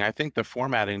printing, I think the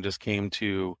formatting just came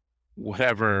to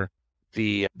whatever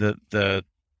the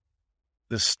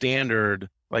standard,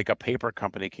 like a paper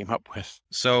company came up with.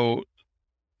 So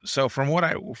from what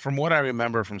I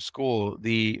remember from school,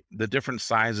 the different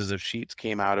sizes of sheets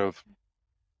came out of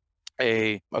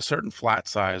a certain flat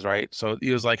size, right? So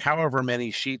it was like however many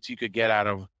sheets you could get out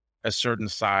of a certain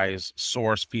size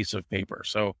source piece of paper.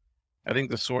 So I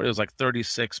think the source was like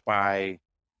 36 by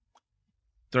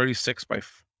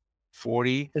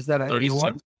 40. Is that a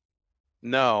A1?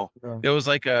 No, it was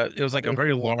like a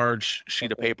very large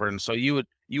sheet of paper, and so you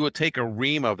would take a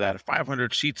ream of that,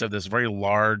 500 sheets of this very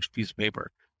large piece of paper,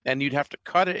 and you'd have to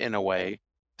cut it in a way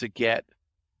to get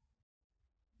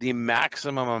the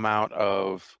maximum amount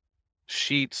of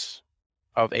sheets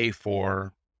of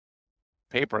A4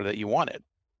 paper that you wanted.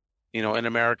 In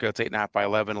America, it's 8.5 by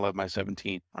 11, 11 by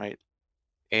 17, right?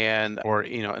 And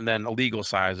then a legal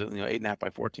size, 8.5 by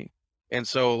 14. And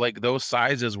so like those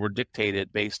sizes were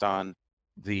dictated based on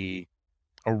the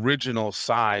original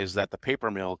size that the paper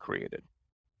mill created.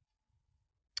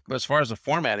 But as far as the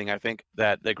formatting, I think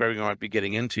that Gregory might be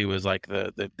getting into is like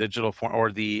the digital form,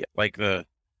 or the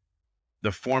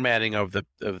formatting of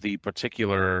the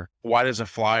particular. Why does a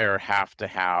flyer have to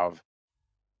have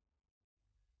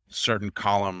certain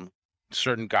column,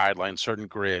 certain guidelines, certain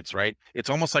grids, right? It's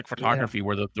almost like photography,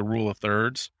 where the rule of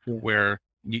thirds, where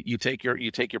you take your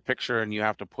picture and you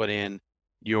have to put in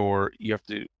you have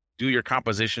to do your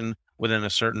composition within a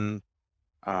certain.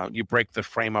 You break the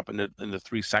frame up into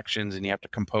 3 sections, and you have to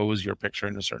compose your picture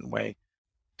in a certain way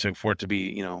for it to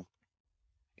be, And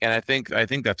I think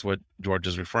that's what George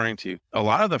is referring to. A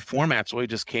lot of the formats really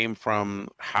just came from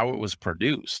how it was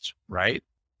produced, right?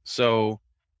 So,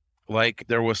 like,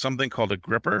 there was something called a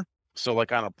gripper. So,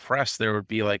 like on a press, there would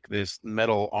be like this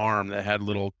metal arm that had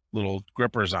little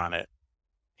grippers on it,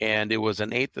 and it was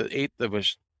an eighth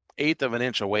of an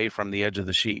inch away from the edge of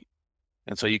the sheet,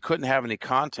 and so you couldn't have any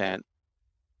content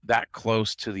that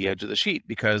close to the edge of the sheet,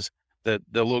 because the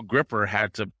little gripper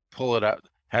had to pull it up,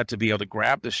 had to be able to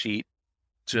grab the sheet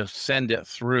to send it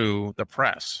through the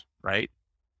press, right?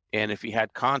 And if you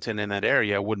had content in that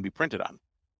area, it wouldn't be printed on.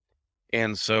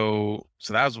 And so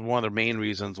that was one of the main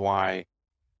reasons why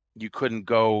you couldn't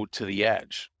go to the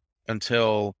edge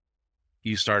until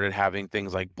you started having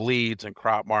things like bleeds and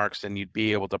crop marks, and you'd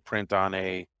be able to print on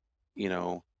a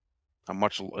little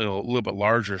bit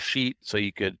larger sheet, so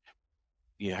you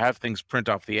have things print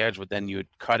off the edge, but then you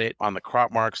would cut it on the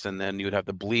crop marks, and then you would have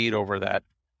the bleed over the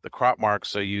crop marks,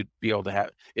 so you'd be able to have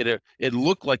it. It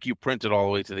looked like you printed all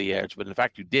the way to the edge, but in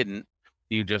fact you didn't.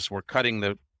 You just were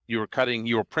you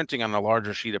were printing on a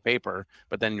larger sheet of paper,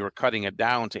 but then you were cutting it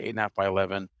down to 8.5 by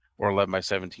 11 or 11 by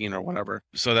 17 or whatever.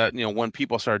 So that, when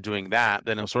people started doing that,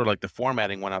 then it was sort of like the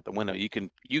formatting went out the window.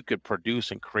 You could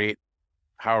produce and create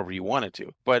however you wanted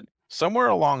to, but somewhere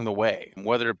along the way,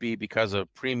 whether it be because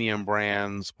of premium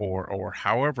brands or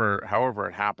however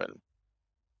it happened,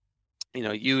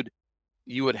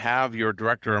 you would have your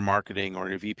director of marketing or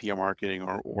your VP of marketing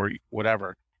or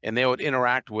whatever, and they would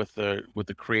interact with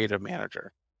the creative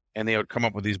manager, and they would come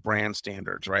up with these brand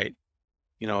standards, right?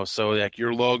 So like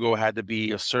your logo had to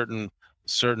be a certain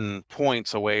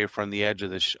points away from the edge of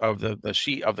the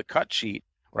sheet, of the cut sheet,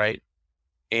 right?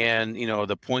 And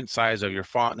the point size of your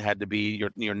font had to be,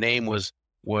 your name was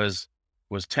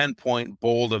 10 point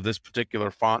bold of this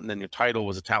particular font, and then your title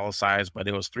was italicized, but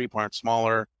it was 3 points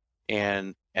smaller,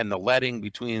 and the leading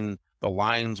between the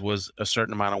lines was a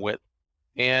certain amount of width.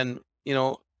 And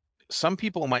some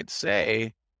people might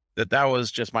say that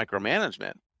was just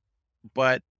micromanagement,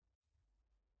 but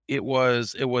it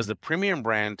was the premium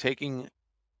brand taking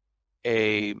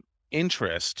a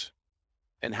interest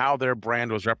in how their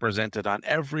brand was represented on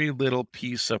every little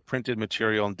piece of printed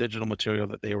material and digital material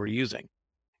that they were using.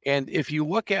 And if you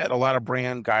look at a lot of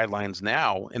brand guidelines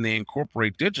now and they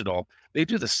incorporate digital, they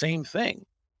do the same thing,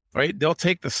 right? They'll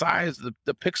take the size,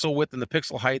 the pixel width and the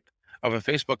pixel height of a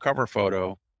Facebook cover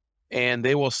photo, and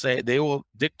they will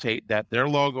dictate that their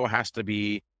logo has to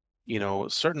be, a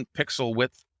certain pixel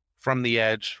width from the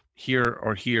edge here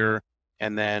or here.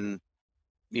 And then,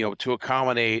 to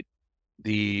accommodate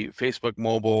the Facebook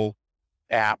mobile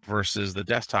app versus the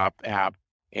desktop app.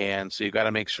 And so you got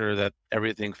to make sure that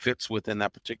everything fits within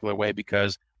that particular way,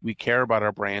 because we care about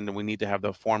our brand and we need to have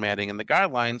the formatting and the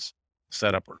guidelines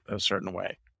set up a certain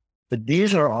way. But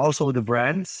these are also the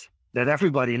brands that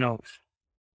everybody knows.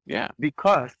 Yeah.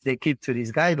 Because they keep to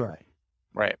these guidelines.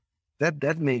 Right.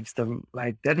 That makes them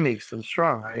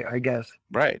strong, I guess.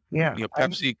 Right. Yeah.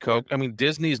 Pepsi, Coke. I mean,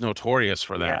 Disney's notorious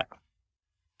for that. Yeah.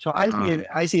 So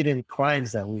I see it in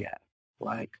clients that we have.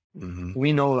 Like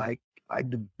we know like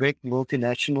the big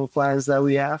multinational clients that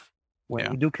we have, when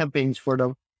we do campaigns for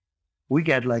them, we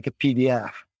get like a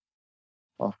PDF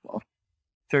of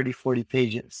 30, 40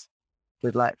 pages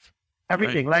with like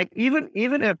everything. Right. Like even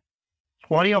if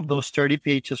 20 of those 30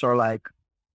 pages are like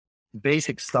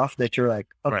basic stuff that you're like,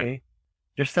 okay,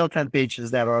 there's still 10 pages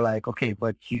that are like, okay,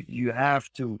 but you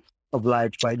have to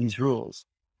oblige by these rules.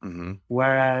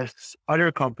 Whereas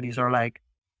other companies are like,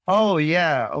 oh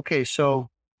yeah, okay, so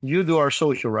you do our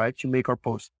social, right? You make our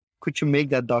post. Could you make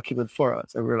that document for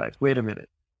us? And we're like, wait a minute,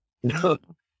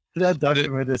 that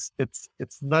document it's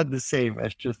not the same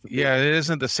as just it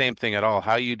isn't the same thing at all.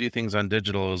 How you do things on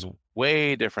digital is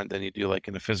way different than you do like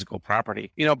in a physical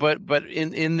property. But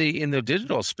in the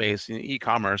digital space, in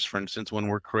e-commerce, for instance, when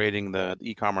we're creating the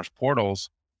e-commerce portals,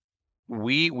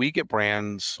 we get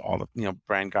brands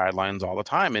brand guidelines all the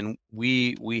time, and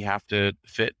we have to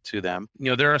fit to them.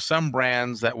 There are some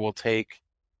brands that will take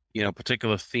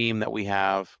particular theme that we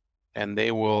have, and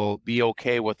they will be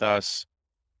okay with us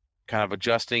kind of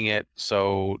adjusting it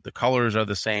so the colors are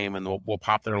the same, and we'll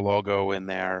pop their logo in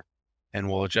there, and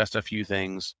we'll adjust a few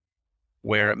things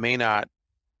where it may not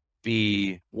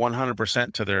be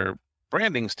 100% to their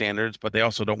branding standards, but they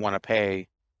also don't want to pay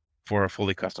for a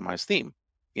fully customized theme.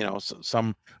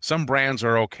 Some brands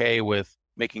are okay with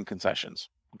making concessions.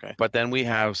 Okay. But then we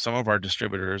have some of our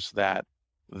distributors that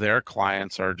their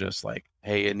clients are just like,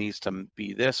 hey, it needs to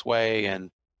be this way.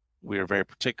 And we are very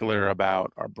particular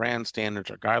about our brand standards,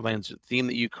 our guidelines, the theme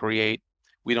that you create.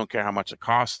 We don't care how much it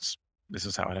costs. This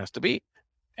is how it has to be.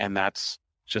 And that's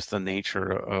just the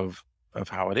nature of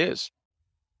how it is.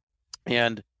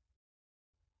 And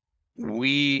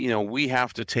we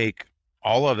have to take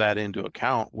all of that into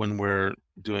account when we're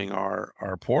doing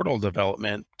our portal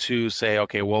development to say,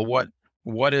 okay, well,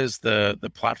 what is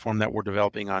the platform that we're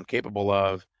developing on capable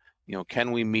of?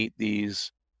 Can we meet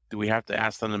these? Do we have to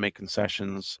ask them to make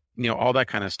concessions? All that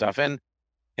kind of stuff. And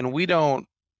we don't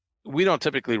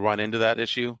typically run into that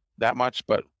issue that much,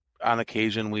 but on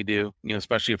occasion we do.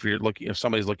 Especially if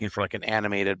somebody's looking for like an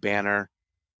animated banner.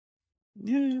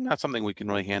 Not something we can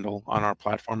really handle on our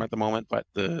platform at the moment, but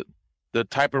the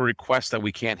type of requests that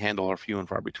we can't handle are few and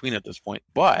far between at this point.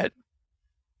 But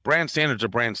brand standards are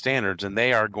brand standards, and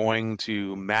they are going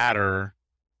to matter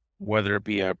whether it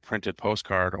be a printed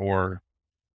postcard or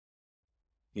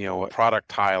a product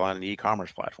tile on an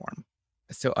e-commerce platform.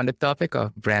 So on the topic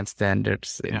of brand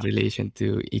standards in relation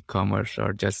to e-commerce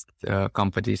or just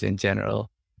companies in general,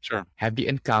 sure, have you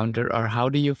encountered, or how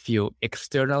do you view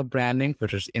external branding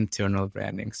versus internal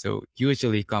branding? So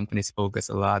usually companies focus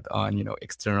a lot on,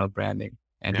 external branding.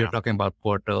 And you're talking about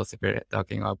portals, if you're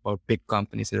talking about big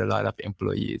companies with a lot of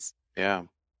employees. Yeah.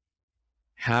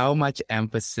 How much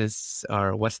emphasis,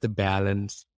 or what's the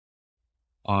balance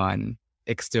on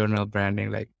external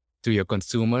branding, like to your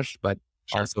consumers, but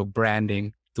also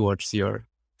branding towards your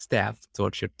staff,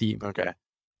 towards your team? Okay.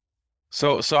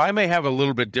 So I may have a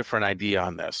little bit different idea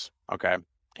on this. Okay.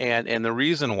 And the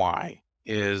reason why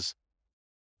is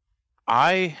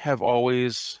I have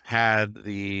always had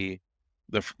the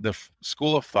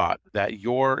school of thought that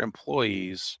your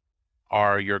employees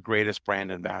are your greatest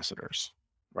brand ambassadors,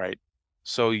 right?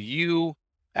 So you,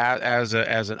 as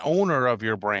an owner of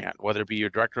your brand, whether it be your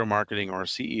director of marketing or a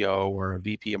CEO or a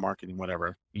VP of marketing,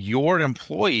 whatever, your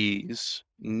employees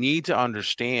need to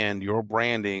understand your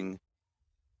branding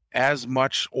as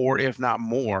much, or if not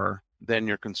more, than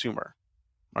your consumer,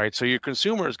 right? So your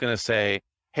consumer is going to say,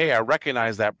 hey, I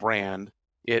recognize that brand.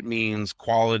 It means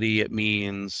quality. It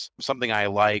means something I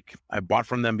like. I bought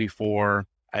from them before.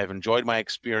 I have enjoyed my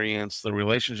experience, the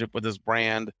relationship with this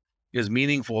brand. is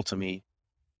meaningful to me.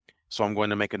 So I'm going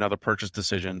to make another purchase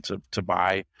decision to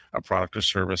buy a product or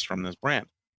service from this brand.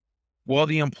 Well,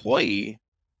 the employee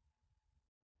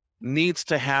needs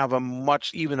to have a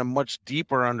much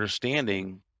deeper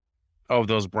understanding of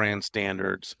those brand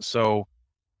standards. So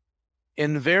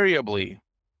invariably,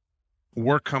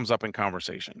 work comes up in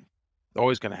conversation.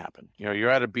 Always going to happen. You're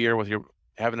at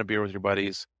having a beer with your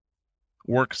buddies,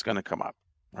 work's going to come up,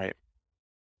 right?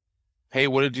 Hey,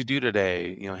 what did you do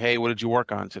today? Hey, what did you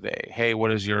work on today? Hey,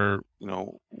 what's your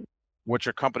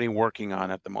company working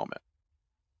on at the moment?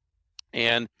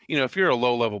 And, if you're a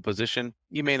low-level position,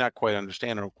 you may not quite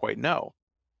understand or quite know.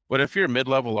 But if you're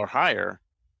mid-level or higher,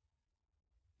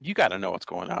 you got to know what's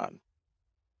going on.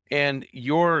 And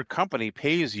your company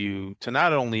pays you to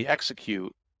not only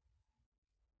execute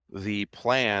the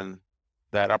plan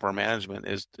that upper management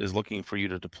is looking for you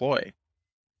to deploy,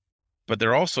 but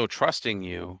they're also trusting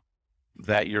you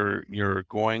that you're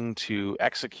going to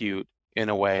execute in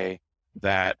a way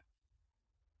that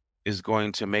is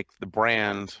going to make the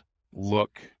brand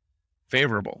look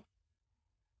favorable.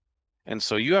 And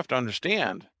so you have to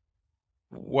understand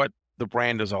what the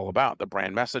brand is all about, the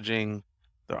brand messaging,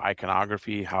 the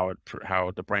iconography, how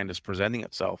the brand is presenting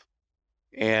itself.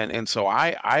 And so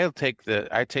I take the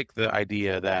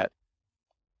idea that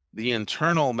the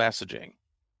internal messaging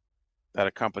that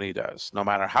a company does, no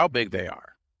matter how big they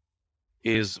are,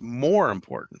 is more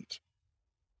important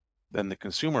than the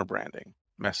consumer branding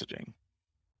messaging,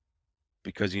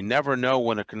 because you never know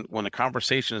when a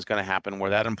conversation is going to happen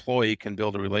where that employee can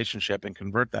build a relationship and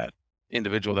convert that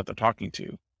individual that they're talking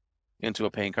to into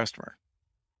a paying customer.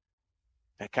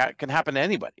 It can happen to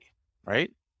anybody,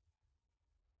 right?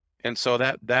 And so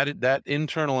that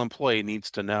internal employee needs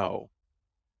to know,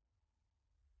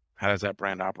 how does that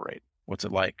brand operate? What's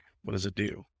it like? What does it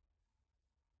do?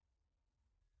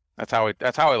 That's how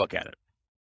I look at it.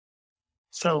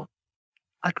 So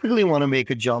I quickly want to make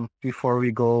a jump before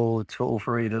we go to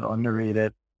overrated,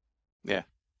 underrated. Yeah.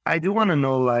 I do want to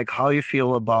know like how you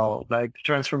feel about like the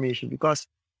transformation, because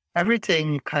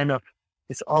everything kind of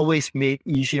is always made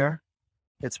easier.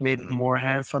 It's made more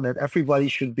hands-on, that everybody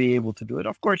should be able to do it.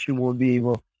 Of course, you won't be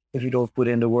able if you don't put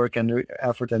in the work and the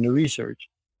effort and the research.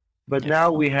 But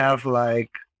now we have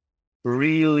like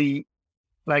really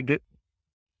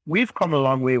we've come a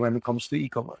long way when it comes to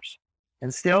e-commerce.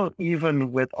 And still,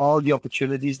 even with all the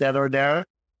opportunities that are there,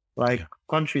 like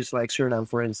countries like Suriname,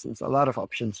 for instance, a lot of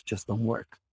options just don't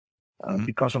work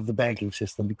because of the banking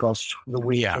system, because the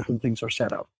way certain things are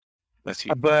set up. That's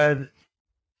huge. But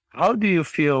how do you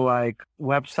feel like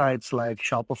websites like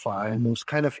Shopify and those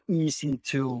kind of easy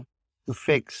to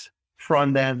fix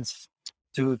front ends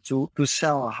to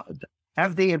sell,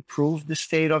 have they improved the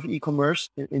state of e-commerce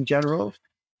in general?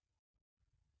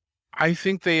 I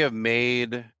think they have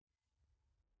made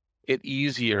it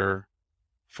easier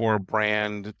for a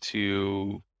brand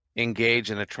to engage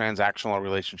in a transactional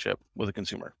relationship with a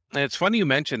consumer. And it's funny you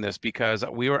mentioned this, because I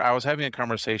was having a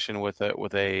conversation with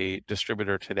a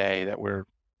distributor today that we're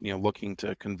looking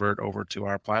to convert over to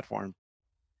our platform,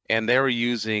 and they were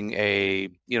using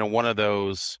one of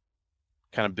those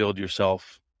kind of build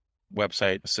yourself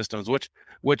website systems,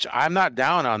 which I'm not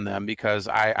down on them, because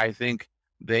I think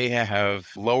they have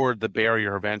lowered the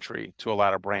barrier of entry to a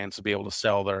lot of brands to be able to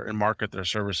sell and market their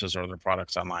services or their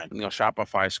products online.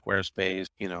 Shopify, Squarespace,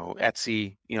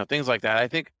 Etsy, things like that. I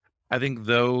think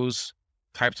those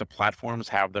types of platforms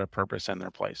have their purpose and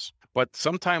their place. But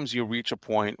sometimes you reach a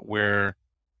point where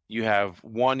you have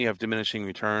diminishing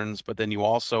returns, but then you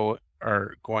also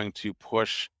are going to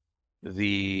push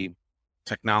the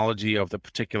technology of the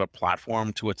particular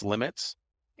platform to its limits,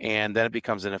 and then it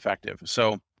becomes ineffective.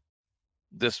 So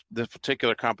this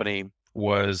particular company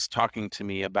was talking to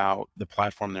me about the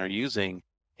platform they're using,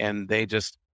 and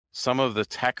some of the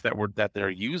tech that they're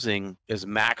using is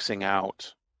maxing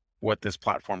out what this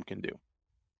platform can do.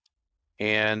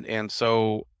 And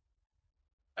so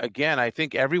again, I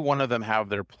think every one of them have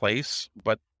their place,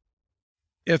 but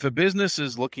if a business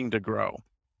is looking to grow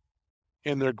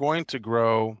and they're going to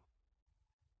grow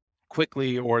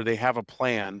quickly, or they have a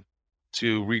plan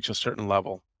to reach a certain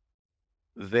level,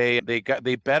 they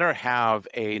better have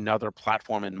another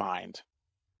platform in mind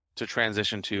to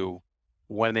transition to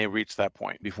when they reach that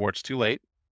point, before it's too late,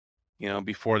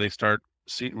 before they start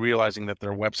realizing that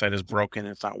their website is broken,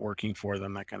 it's not working for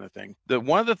them, that kind of thing.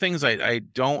 One of the things I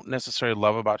don't necessarily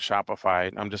love about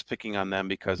Shopify, I'm just picking on them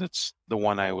because it's the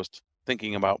one I was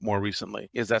thinking about more recently,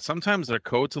 is that sometimes their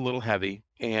code's a little heavy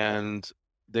and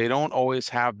they don't always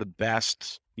have the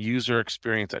best user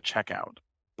experience at checkout.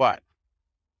 But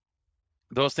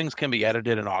those things can be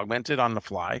edited and augmented on the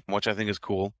fly, which I think is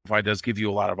cool. Shopify does give you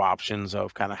a lot of options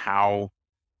of kind of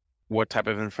what type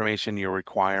of information you're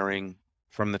requiring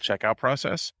from the checkout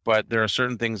process. But there are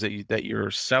certain things that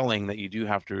you're selling that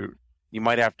you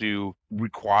might have to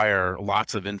require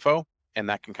lots of info, and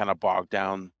that can kind of bog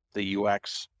down the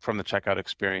UX from the checkout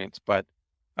experience. But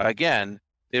again,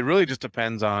 it really just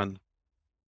depends on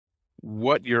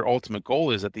what your ultimate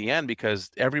goal is at the end,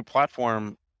 because every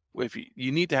platform, if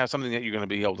you need to have something that you're going to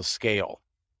be able to scale.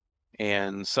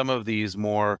 And some of these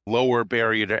more lower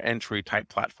barrier to entry type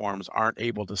platforms aren't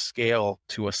able to scale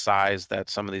to a size that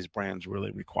some of these brands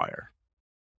really require.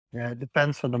 Yeah, it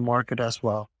depends on the market as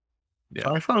well. Yeah.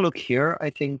 So if I look here, I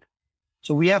think,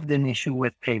 so we have an issue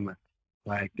with payment.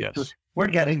 Like, Yes. we're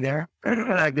getting there.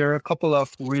 Like, there are a couple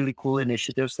of really cool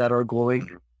initiatives that are going.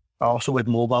 Also with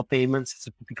mobile payments, it's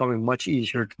becoming much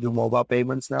easier to do mobile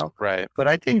payments now. Right. But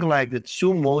I think like the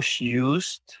two most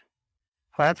used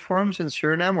platforms in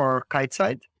Suriname are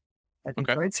Kiteside. I think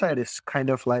Kiteside is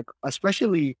kind of like,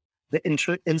 especially the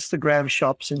Instagram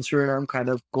shops in Suriname kind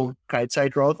of go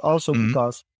Kiteside route. Also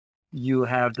because you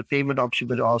have the payment option,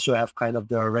 but also have kind of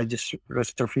the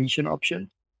registration option,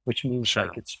 which means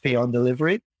like it's pay on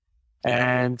delivery.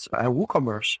 And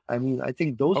WooCommerce. I mean, I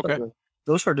think those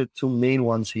are the two main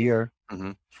ones here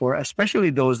for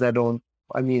especially those that don't,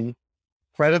 I mean,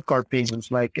 credit card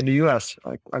payments, like in the US,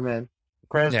 like, I mean,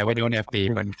 we don't have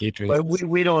payment gateways. But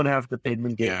we don't have the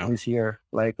payment gateways here,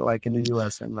 like in the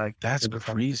US, and like that's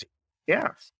crazy.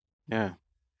 Yeah.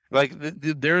 Like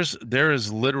there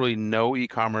is literally no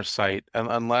e-commerce site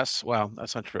unless, well,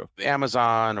 that's not true.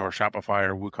 Amazon or Shopify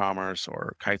or WooCommerce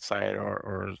or Kiteside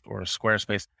or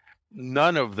Squarespace,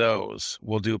 none of those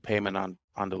will do payment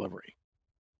on delivery.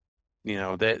 You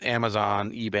know, that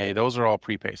Amazon, eBay, those are all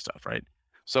prepay stuff, right?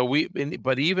 So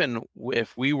but even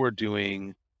if we were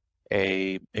doing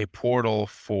a portal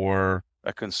for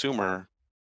a consumer,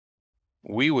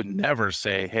 we would never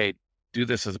say, hey, do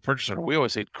this as a purchaser. We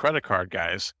always say credit card,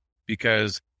 guys,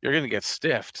 because you're going to get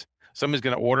stiffed. Somebody's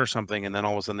going to order something and then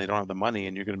all of a sudden they don't have the money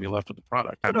and you're going to be left with the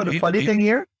product. You know, the funny thing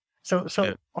here, so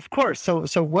of course, so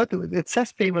what it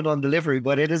says payment on delivery,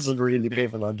 but it isn't really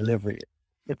payment on delivery.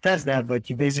 It says that, but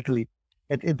you basically,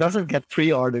 it doesn't get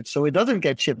pre-ordered, so it doesn't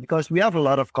get shipped, because we have a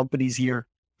lot of companies here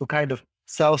who kind of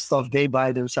sell stuff they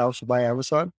buy themselves by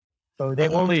Amazon. So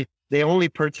they only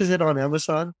purchase it on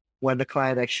Amazon when the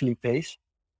client actually pays.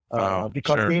 So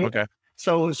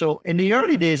in the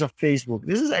early days of Facebook,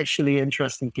 this is actually an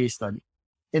interesting case study.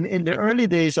 In the early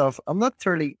days of, I'm not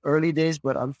really early days,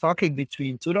 but I'm talking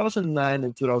between 2009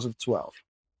 and 2012,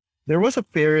 there was a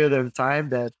period of time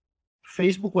that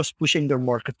Facebook was pushing their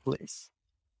marketplace.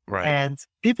 Right. And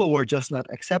people were just not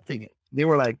accepting it. They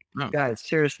were like, guys,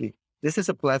 seriously, this is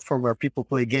a platform where people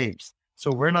play games.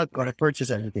 So we're not going to purchase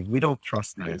anything. We don't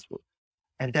trust Facebook.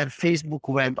 And then Facebook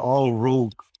went all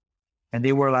rogue. And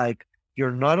they were like,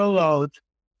 you're not allowed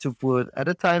to put, at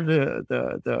the time,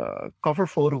 the cover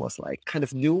photo was like kind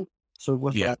of new. So it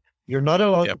was like, you're not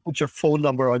allowed to put your phone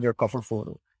number on your cover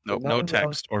photo. No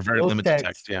text or very limited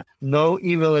text. Yeah. No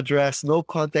email address, no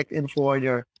contact info on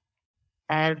your,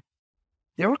 and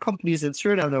there were companies in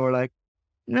Suriname that were like,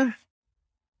 nah,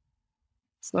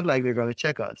 it's not like they're going to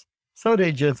check us. So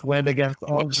they just went against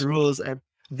all the rules and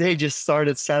they just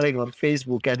started selling on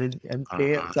Facebook and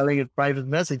selling in private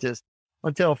messages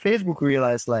until Facebook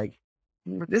realized, like,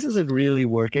 this isn't really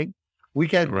working. We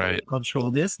can't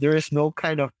control this. There is no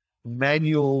kind of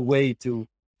manual way to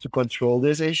control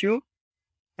this issue.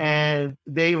 And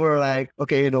they were like,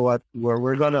 okay, you know what?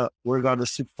 We're gonna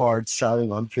start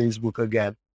selling on Facebook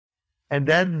again. And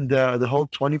then the whole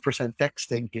 20% text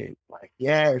thing came. Like,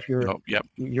 if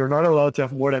you're not allowed to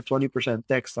have more than 20%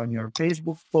 text on your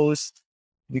Facebook post,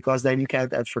 because then you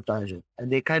can't advertise it.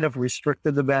 And they kind of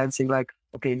restricted the ban, saying like,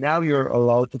 okay, now you're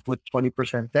allowed to put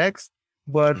 20% text,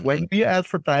 but when you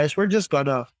advertise, we're just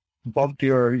gonna bump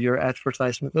your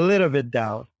advertisement a little bit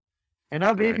down. And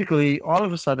now basically, all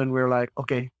of a sudden, we're like,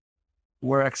 okay,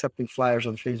 we're accepting flyers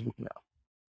on Facebook now.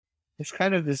 It's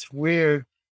kind of this weird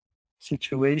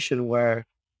situation where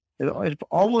it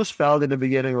almost felt in the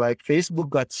beginning like Facebook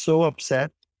got so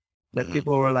upset that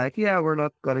people were like, we're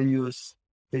not going to use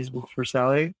Facebook for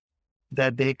selling,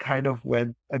 that they kind of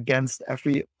went against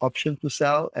every option to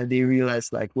sell, and they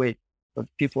realized like, wait, but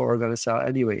people are going to sell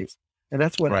anyways. And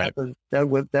that's what happened.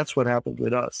 That's what happened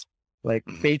with us. Like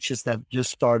pages that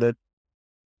just started,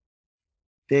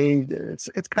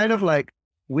 it's kind of like,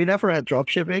 we never had drop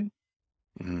shipping,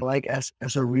 like as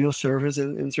a real service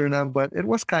in Suriname, but it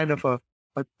was kind of a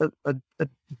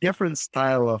different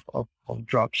style of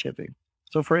drop shipping.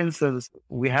 So for instance,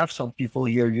 we have some people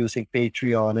here using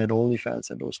Patreon and OnlyFans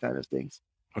and those kind of things.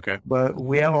 Okay. But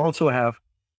we also have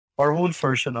our own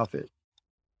version of it,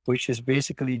 which is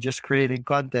basically just creating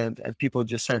content and people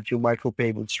just send you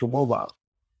micropayments through mobile.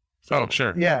 So,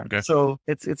 sure. Yeah. Okay. So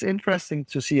it's interesting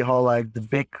to see how like the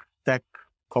big tech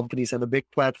companies and the big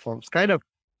platforms kind of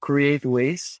create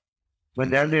ways, but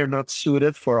then they're not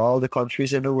suited for all the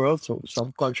countries in the world. So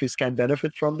some countries can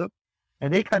benefit from them,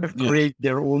 and they kind of create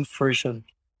their own version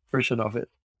of it.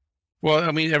 Well,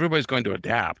 I mean, everybody's going to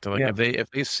adapt. Like Yeah.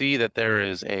 if they see that there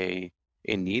is a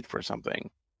need for something,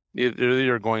 they're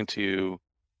either going to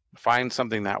find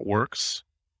something that works,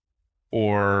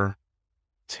 or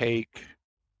take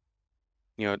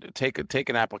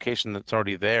an application that's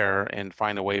already there and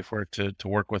find a way for it to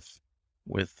work with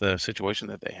the situation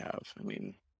that they have. I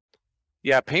mean,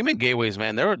 yeah, payment gateways,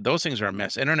 man, those things are a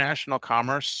mess. International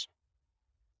commerce,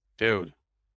 dude.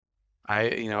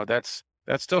 That's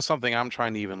still something I'm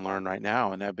trying to even learn right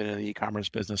now, and I've been in the e-commerce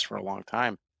business for a long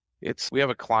time. We have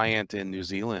a client in New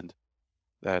Zealand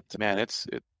that, man, it's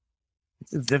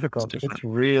difficult. different. It's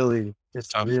really.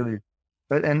 Tough.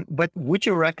 But would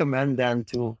you recommend them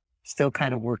to still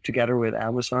kind of work together with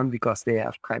Amazon because they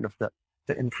have kind of the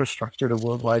infrastructure, the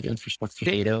worldwide infrastructure?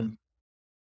 Data.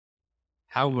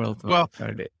 How worldwide Well,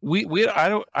 are they?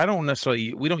 I don't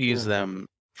necessarily, we don't use them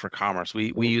for commerce.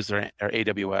 We use their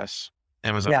AWS,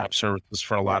 Amazon Web Services,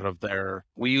 for a lot of their.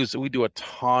 We do a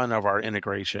ton of our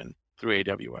integration through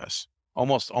AWS.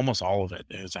 Almost all of it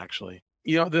is actually.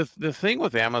 The thing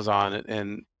with Amazon,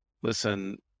 and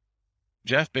listen,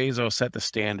 Jeff Bezos set the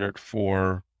standard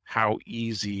for how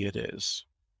easy it is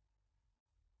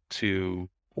to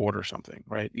order something,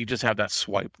 right? You just have that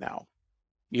swipe now.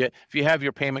 If you have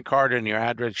your payment card and your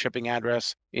address, shipping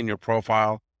address in your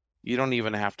profile, you don't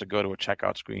even have to go to a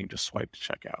checkout screen. You just swipe to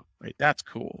checkout, right? That's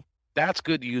cool. That's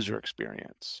good user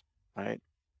experience, right?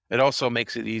 It also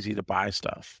makes it easy to buy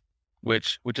stuff,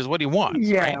 which is what he wants.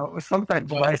 Yeah, right? Sometimes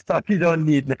buy stuff you don't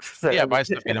need necessarily. Yeah, buy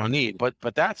stuff you don't need, but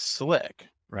that's slick,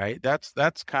 right? That's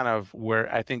kind of where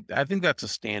I think that's a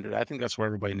standard. I think that's where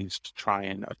everybody needs to try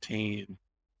and attain,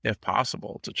 if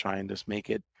possible, to try and just make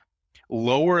it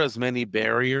lower as many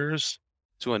barriers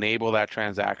to enable that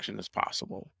transaction as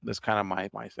possible. That's kind of my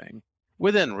thing,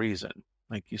 within reason.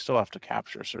 Like, you still have to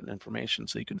capture certain information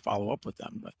so you can follow up with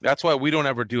them. But that's why we don't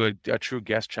ever do a true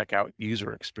guest checkout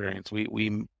user experience.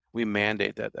 We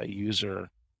mandate that a user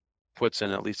puts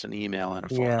in at least an email and a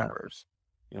phone numbers,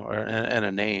 and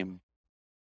a name.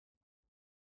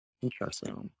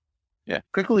 Interesting. Yeah.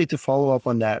 Quickly to follow up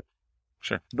on that.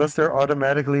 Sure. Is there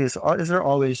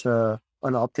always an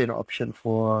opt-in option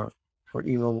for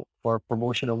email, for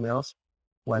promotional mails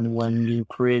when you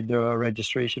create the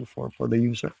registration for the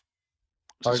user?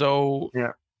 So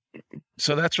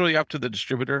that's really up to the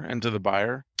distributor and to the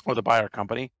buyer, or the buyer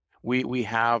company. We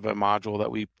have a module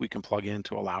that we can plug in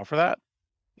to allow for that,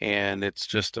 and it's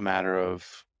just a matter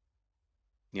of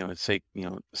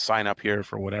sign up here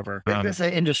for whatever. It's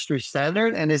an industry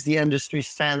standard, and is the industry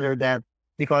standard that,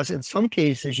 because in some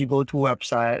cases you go to a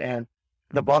website and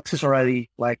the box is already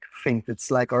like think it's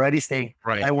like already saying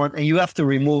right, and you have to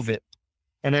remove it,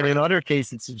 and then in other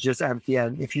cases it's just empty,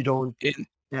 and if you don't,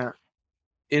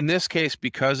 in this case,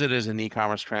 because it is an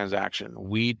e-commerce transaction,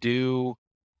 we do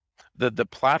the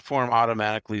platform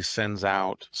automatically sends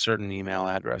out certain email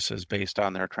addresses based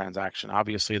on their transaction.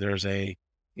 Obviously, there's a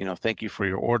thank you for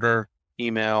your order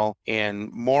email, and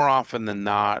more often than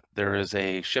not, there is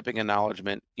a shipping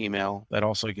acknowledgement email that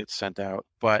also gets sent out.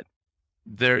 But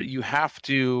there isn't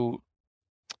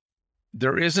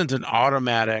an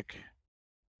automatic.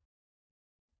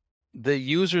 The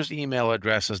user's email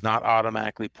address is not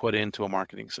automatically put into a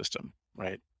marketing system,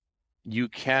 right? You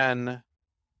can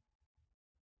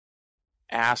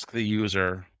ask the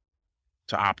user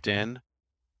to opt in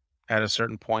at a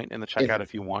certain point in the checkout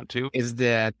if you want to. Is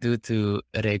that due to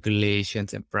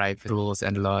regulations and private rules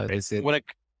and laws? Is it?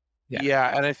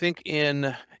 Yeah, and I think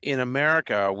in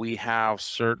America we have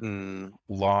certain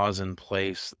laws in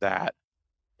place that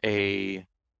a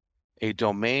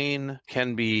domain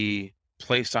can be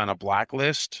placed on a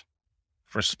blacklist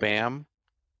for spam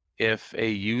if a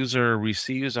user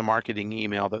receives a marketing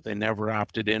email that they never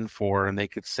opted in for, and they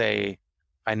could say,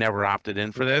 I never opted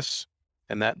in for this,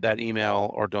 and that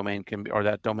email or domain can be, or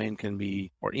that domain can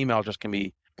be, or email just can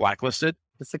be blacklisted.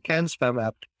 It's a CAN spam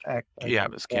act.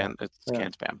 It's CAN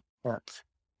spam. Yeah.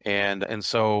 And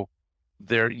so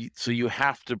so you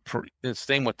have to, it's the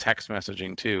same with text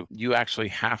messaging too. You actually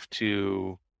have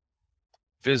to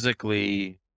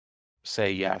physically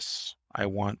say, yes, I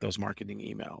want those marketing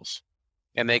emails.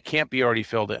 And they can't be already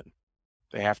filled in.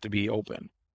 They have to be open.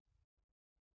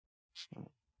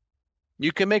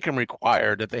 You can make them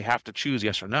required that they have to choose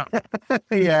yes or no.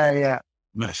 Yeah.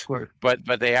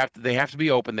 But they have to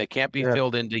be open. They can't be Yeah.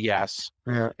 filled into yes.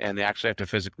 Yeah. And they actually have to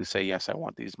physically say, yes, I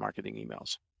want these marketing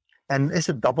emails. And is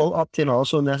a double opt-in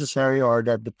also necessary, or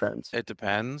that depends? It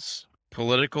depends.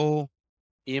 Political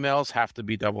emails have to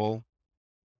be double,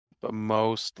 but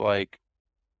most like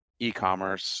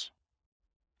e-commerce,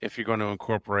 if you're going to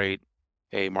incorporate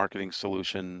a marketing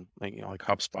solution like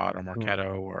HubSpot or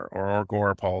Marketo or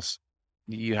Agorapulse,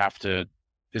 you have to.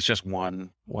 It's just one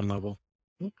level.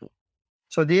 Okay.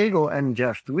 So Diego and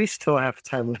Jeff, do we still have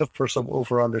time left for some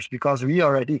over-unders? Because we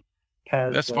already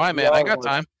passed. That's fine, man. I got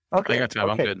time. Okay. I got time.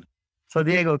 Okay. I'm good. So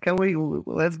Diego,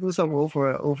 let's do some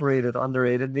overrated,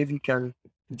 underrated. Maybe you can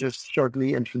just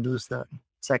shortly introduce that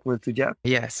segment to Jeff.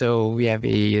 Yeah, so we have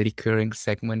a recurring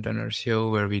segment on our show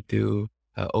where we do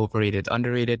overrated,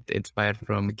 underrated, inspired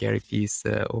from Gary Vee's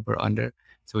over-under.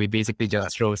 So we basically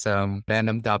just throw some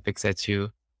random topics at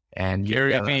you, and you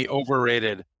Gary tell Vee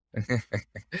overrated.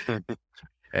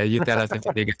 you tell us if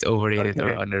you think it's overrated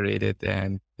or Okay. underrated,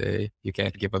 and you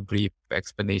can give a brief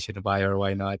explanation why or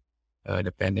why not,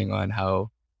 depending on how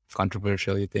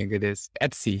controversial you think it is.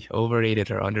 Etsy,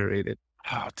 overrated or underrated?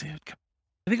 Oh, dude.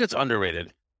 I think it's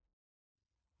underrated.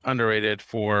 Underrated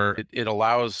for it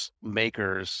allows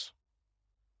makers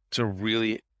to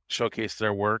really showcase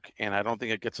their work, and I don't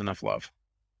think it gets enough love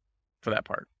for that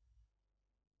part.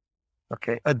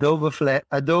 Okay. Adobe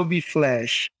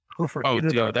Flash. Overrated,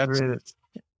 dude, underrated.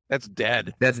 that's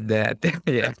dead. That's that.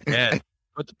 Yeah. Dead.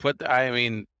 I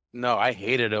mean, no, I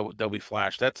hated Adobe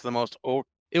Flash. That's the most.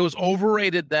 It was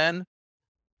overrated then.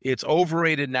 It's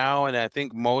overrated now, and I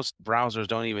think most browsers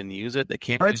don't even use it. They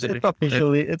can't use it.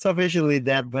 It's officially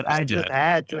dead, but I just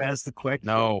had to ask the question.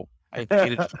 No, I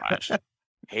hated Flash.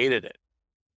 Hated it.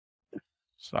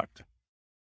 Sucked.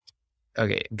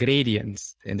 Okay,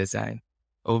 gradients in design,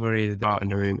 overrated or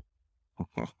underrated?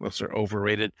 Those are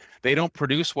overrated. They don't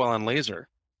produce well on laser.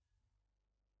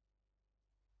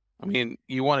 I mean,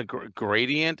 you want a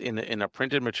gradient in a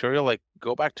printed material? Like,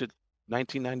 go back to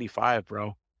 1995,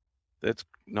 bro.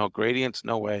 No gradients,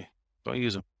 no way. Don't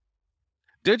use them.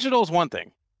 Digital is one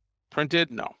thing.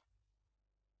 Printed, no.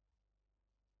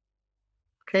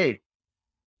 Okay.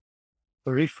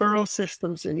 Referral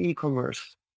systems in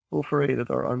e-commerce,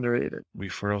 overrated or underrated?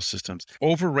 Referral systems,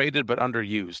 overrated but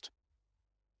underused.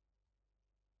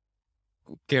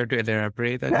 Care to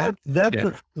elaborate on that? That's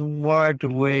a smart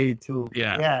way to.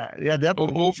 Yeah.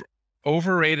 Definitely.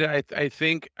 Overrated. I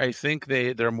think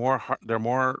they're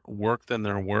more work than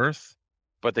they're worth,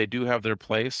 but they do have their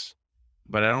place.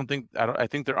 But I think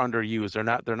they're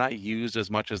underused. They're not used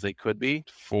as much as they could be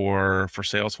for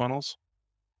sales funnels.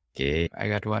 Okay, I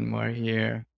got one more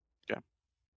here. Yeah.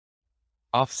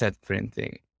 Offset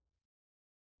printing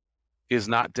is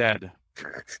not dead.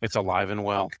 It's alive and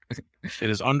well. It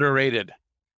is underrated.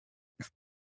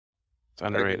 It's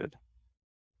underrated.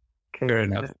 Okay. Fair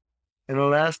enough. And the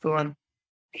last one,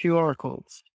 QR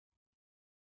codes.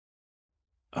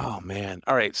 Oh man.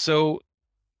 All right. So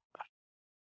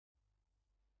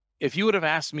if you would have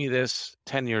asked me this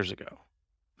 10 years ago,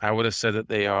 I would have said that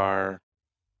they are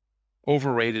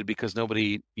overrated because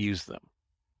nobody used them.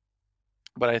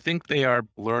 But I think they are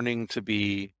learning to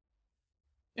be,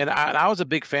 and I was a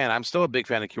big fan. I'm still a big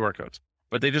fan of QR codes,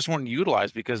 but they just weren't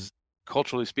utilized because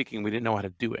culturally speaking, we didn't know how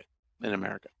to do it in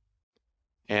America.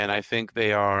 And I think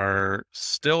they are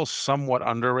still somewhat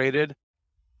underrated,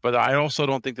 but I also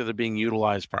don't think that they're being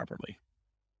utilized properly.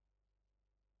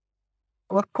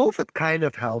 Well, COVID kind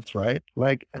of helped, right?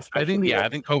 Like, I think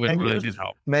COVID really did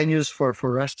help. Menus for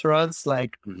restaurants,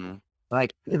 like, Mm-hmm.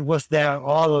 like it was there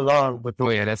all along. But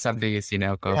that's something you see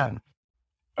now, COVID. Yeah.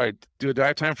 All right, do I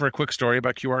have time for a quick story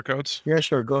about QR codes? Yeah,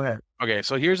 sure. Go ahead. Okay,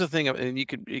 so here's the thing, and you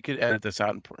could edit this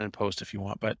out and post if you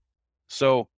want. But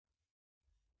so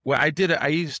what I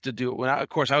used to do of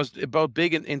course, I was about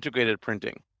big in integrated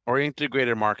printing or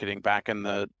integrated marketing back in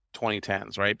the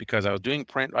 2010s, right? Because I was doing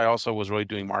print, I also was really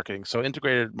doing marketing. So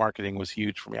integrated marketing was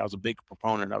huge for me. I was a big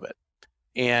proponent of it,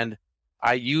 and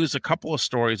I used a couple of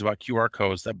stories about QR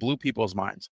codes that blew people's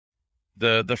minds.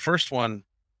 The first one,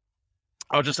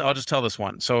 I'll just tell this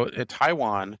one. So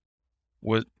Taiwan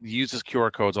uses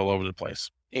QR codes all over the place,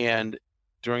 and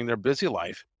during their busy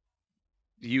life,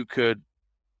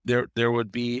 there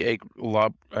would be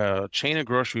a chain of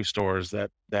grocery stores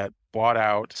that bought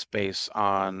out space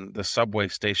on the subway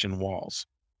station walls,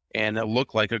 and it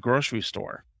looked like a grocery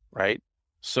store, right?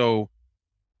 So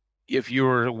if you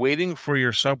were waiting for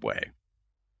your subway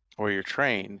or your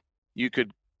train, you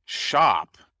could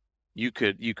shop. You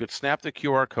could snap the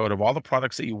QR code of all the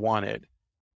products that you wanted,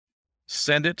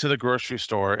 send it to the grocery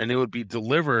store, and it would be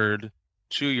delivered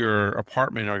to your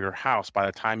apartment or your house by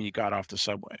the time you got off the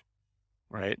subway,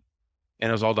 right? And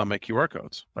it was all done by QR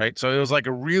codes, right? So it was like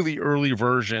a really early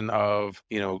version of,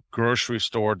 grocery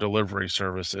store delivery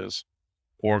services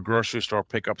or grocery store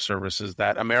pickup services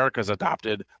that America's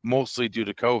adopted mostly due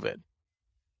to COVID.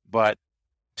 But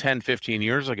 10, 15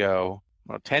 years ago,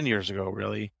 well, 10 years ago,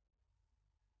 really,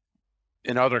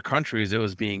 in other countries, it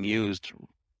was being used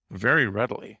very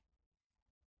readily.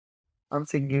 I'm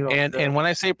thinking of And when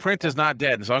I say print is not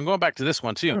dead, so I'm going back to this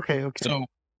one too. Okay. So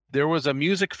there was a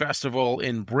music festival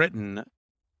in Britain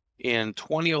in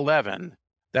 2011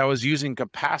 that was using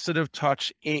capacitive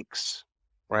touch inks,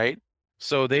 right?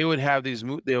 So they would have these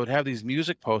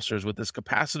music posters with this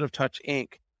capacitive touch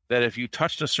ink that if you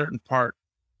touched a certain part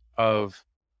of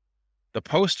the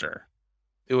poster,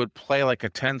 it would play like a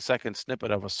 10-second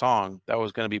snippet of a song that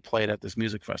was going to be played at this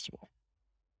music festival.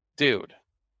 Dude,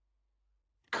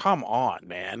 come on,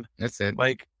 man. That's it.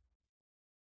 Like,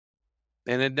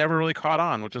 and it never really caught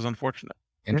on, which is unfortunate.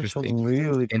 Interesting.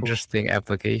 Really cool. Interesting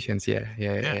applications. Yeah.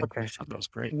 Okay. That was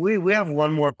great. We have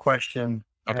one more question.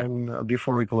 Okay. And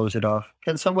before we close it off,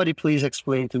 can somebody please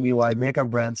explain to me why mega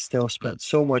brands still spend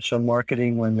so much on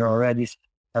marketing when they already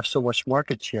have so much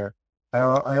market share? I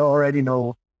already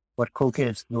know what Coke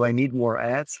is. Do I need more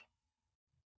ads?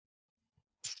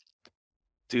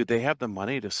 Dude, they have the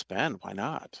money to spend. Why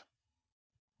not?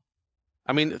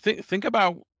 I mean, think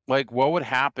about like what would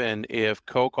happen if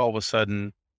Coke all of a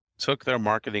sudden took their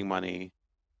marketing money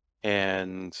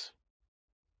and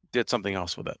did something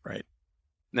else with it, right?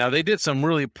 Now, they did some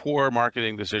really poor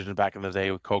marketing decisions back in the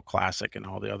day with Coke Classic and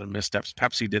all the other missteps.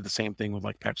 Pepsi did the same thing with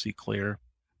like Pepsi Clear.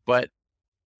 But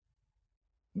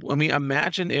I mean,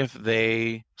 imagine if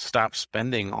they stopped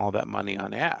spending all that money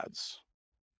on ads.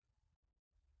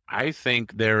 I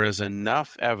think there is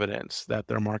enough evidence that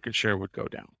their market share would go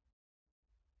down.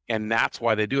 And that's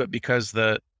why they do it, because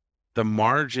the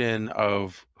margin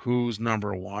of who's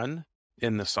number one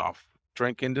in the soft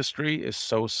drink industry is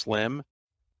so slim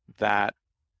that,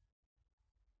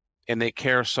 and they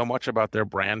care so much about their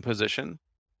brand position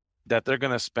that they're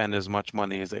going to spend as much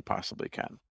money as they possibly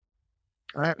can.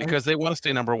 Because they want to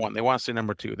stay number one. They want to stay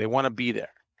number two. They want to be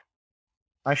there.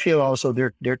 I feel also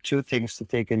there are two things to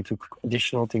take into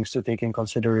additional things to take in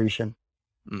consideration.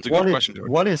 It's a good question, George.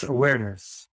 One is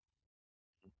awareness.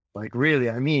 Like really,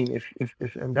 I mean, if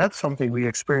and that's something we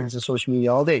experience in social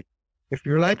media all day. If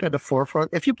you're like at the forefront,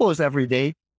 if you post every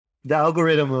day, the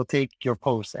algorithm will take your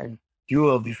post and you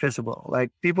will be visible. Like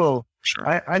people,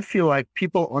 Sure. I feel like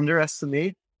people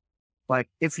underestimate. Like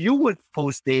if you would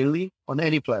post daily on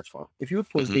any platform, if you would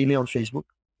post daily on Facebook,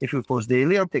 if you would post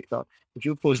daily on TikTok, if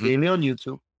you would post daily on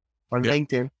YouTube or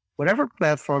LinkedIn, whatever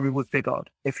platform you would pick out,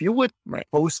 if you would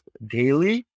post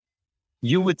daily,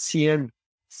 you would see a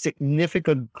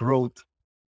significant growth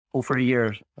over a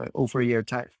year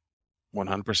time.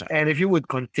 100%. And if you would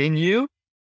continue,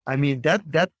 I mean,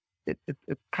 it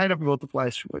kind of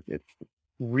multiplies with it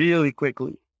really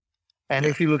quickly. And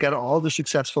if you look at all the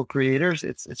successful creators,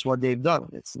 it's what they've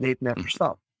done. They've never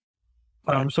stopped.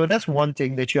 So that's one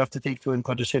thing that you have to take into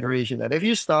consideration, that if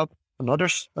you stop,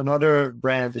 another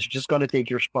brand is just going to take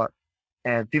your spot.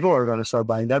 And people are going to start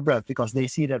buying that brand because they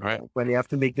see that brand. When they have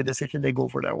to make the decision, they go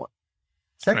for that one.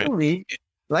 Secondly,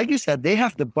 like you said, they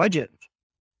have the budget.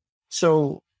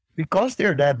 So because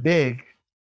they're that big,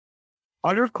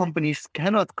 other companies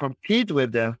cannot compete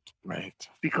with them,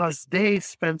 because they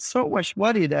spend so much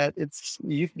money that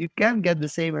you can't get the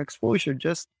same exposure.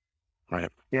 Just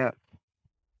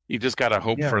you just got to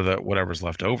hope for whatever's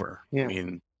left over. I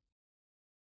mean,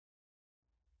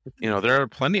 there are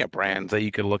plenty of brands that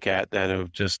you could look at that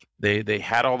have just they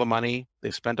had all the money, they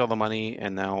spent all the money,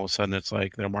 and now all of a sudden it's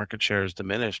like their market share is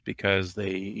diminished because they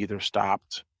either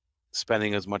stopped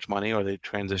spending as much money or they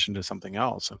transitioned to something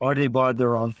else. Or they bought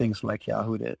their own things like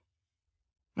Yahoo did.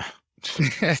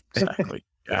 Exactly.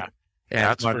 Yeah.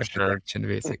 That's for sure.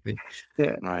 Basically.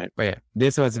 Right. But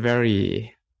this was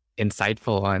very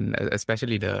insightful on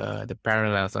especially the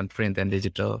parallels on print and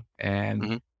digital.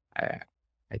 And I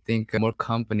think more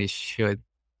companies should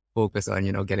focus on,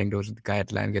 getting those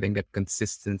guidelines, getting that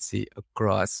consistency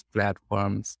across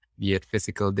platforms, be it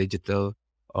physical, digital,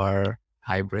 or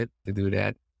hybrid. To do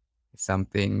that,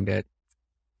 something that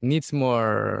needs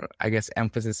more, I guess,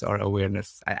 emphasis or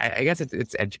awareness. I guess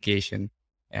it's education,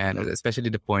 and especially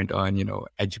the point on,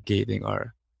 educating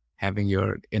or having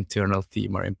your internal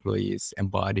team or employees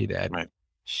embody that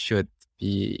should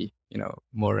be,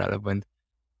 more relevant.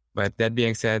 But that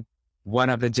being said,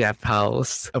 one of the Jeff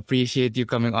Howells, appreciate you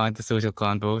coming on to Social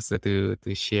Confoes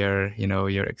to share,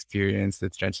 your experience, the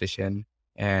transition,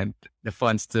 and the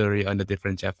fun story on the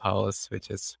different Jeff Howells, which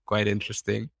is quite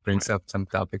interesting. Brings up some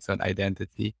topics on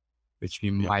identity, which we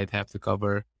might have to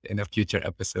cover in a future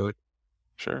episode.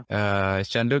 Sure.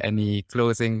 Jean-Luc, any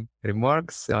closing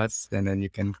remarks, thoughts, and then you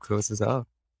can close us off.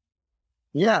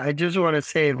 Yeah, I just want to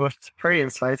say it was very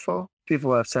insightful.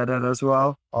 People have said that as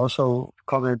well. Also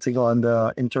commenting on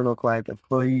the internal client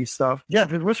employee stuff. Yeah,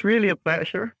 it was really a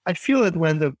pleasure. I feel it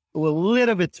went a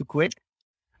little bit too quick,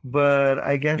 but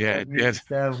I guess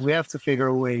we have to figure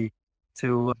a way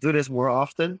to do this more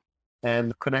often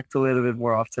and connect a little bit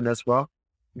more often as well.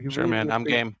 Sure, man. I'm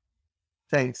game.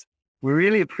 Thanks. We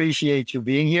really appreciate you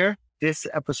being here. This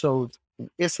episode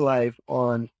is live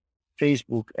on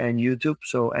Facebook and YouTube,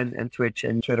 and Twitch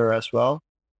and Twitter as well.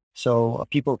 So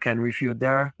people can review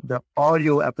there. The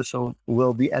audio episode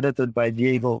will be edited by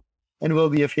Diego and will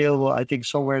be available, I think,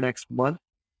 somewhere next month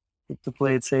to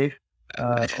play it safe.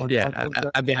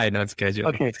 I'm behind on schedule.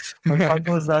 Okay, on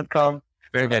Confoes.com.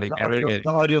 The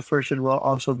audio version will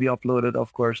also be uploaded,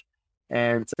 of course.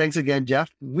 And thanks again, Jeff.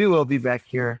 We will be back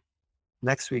here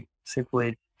next week, same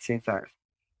place, same time.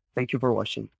 Thank you for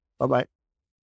watching. Bye-bye.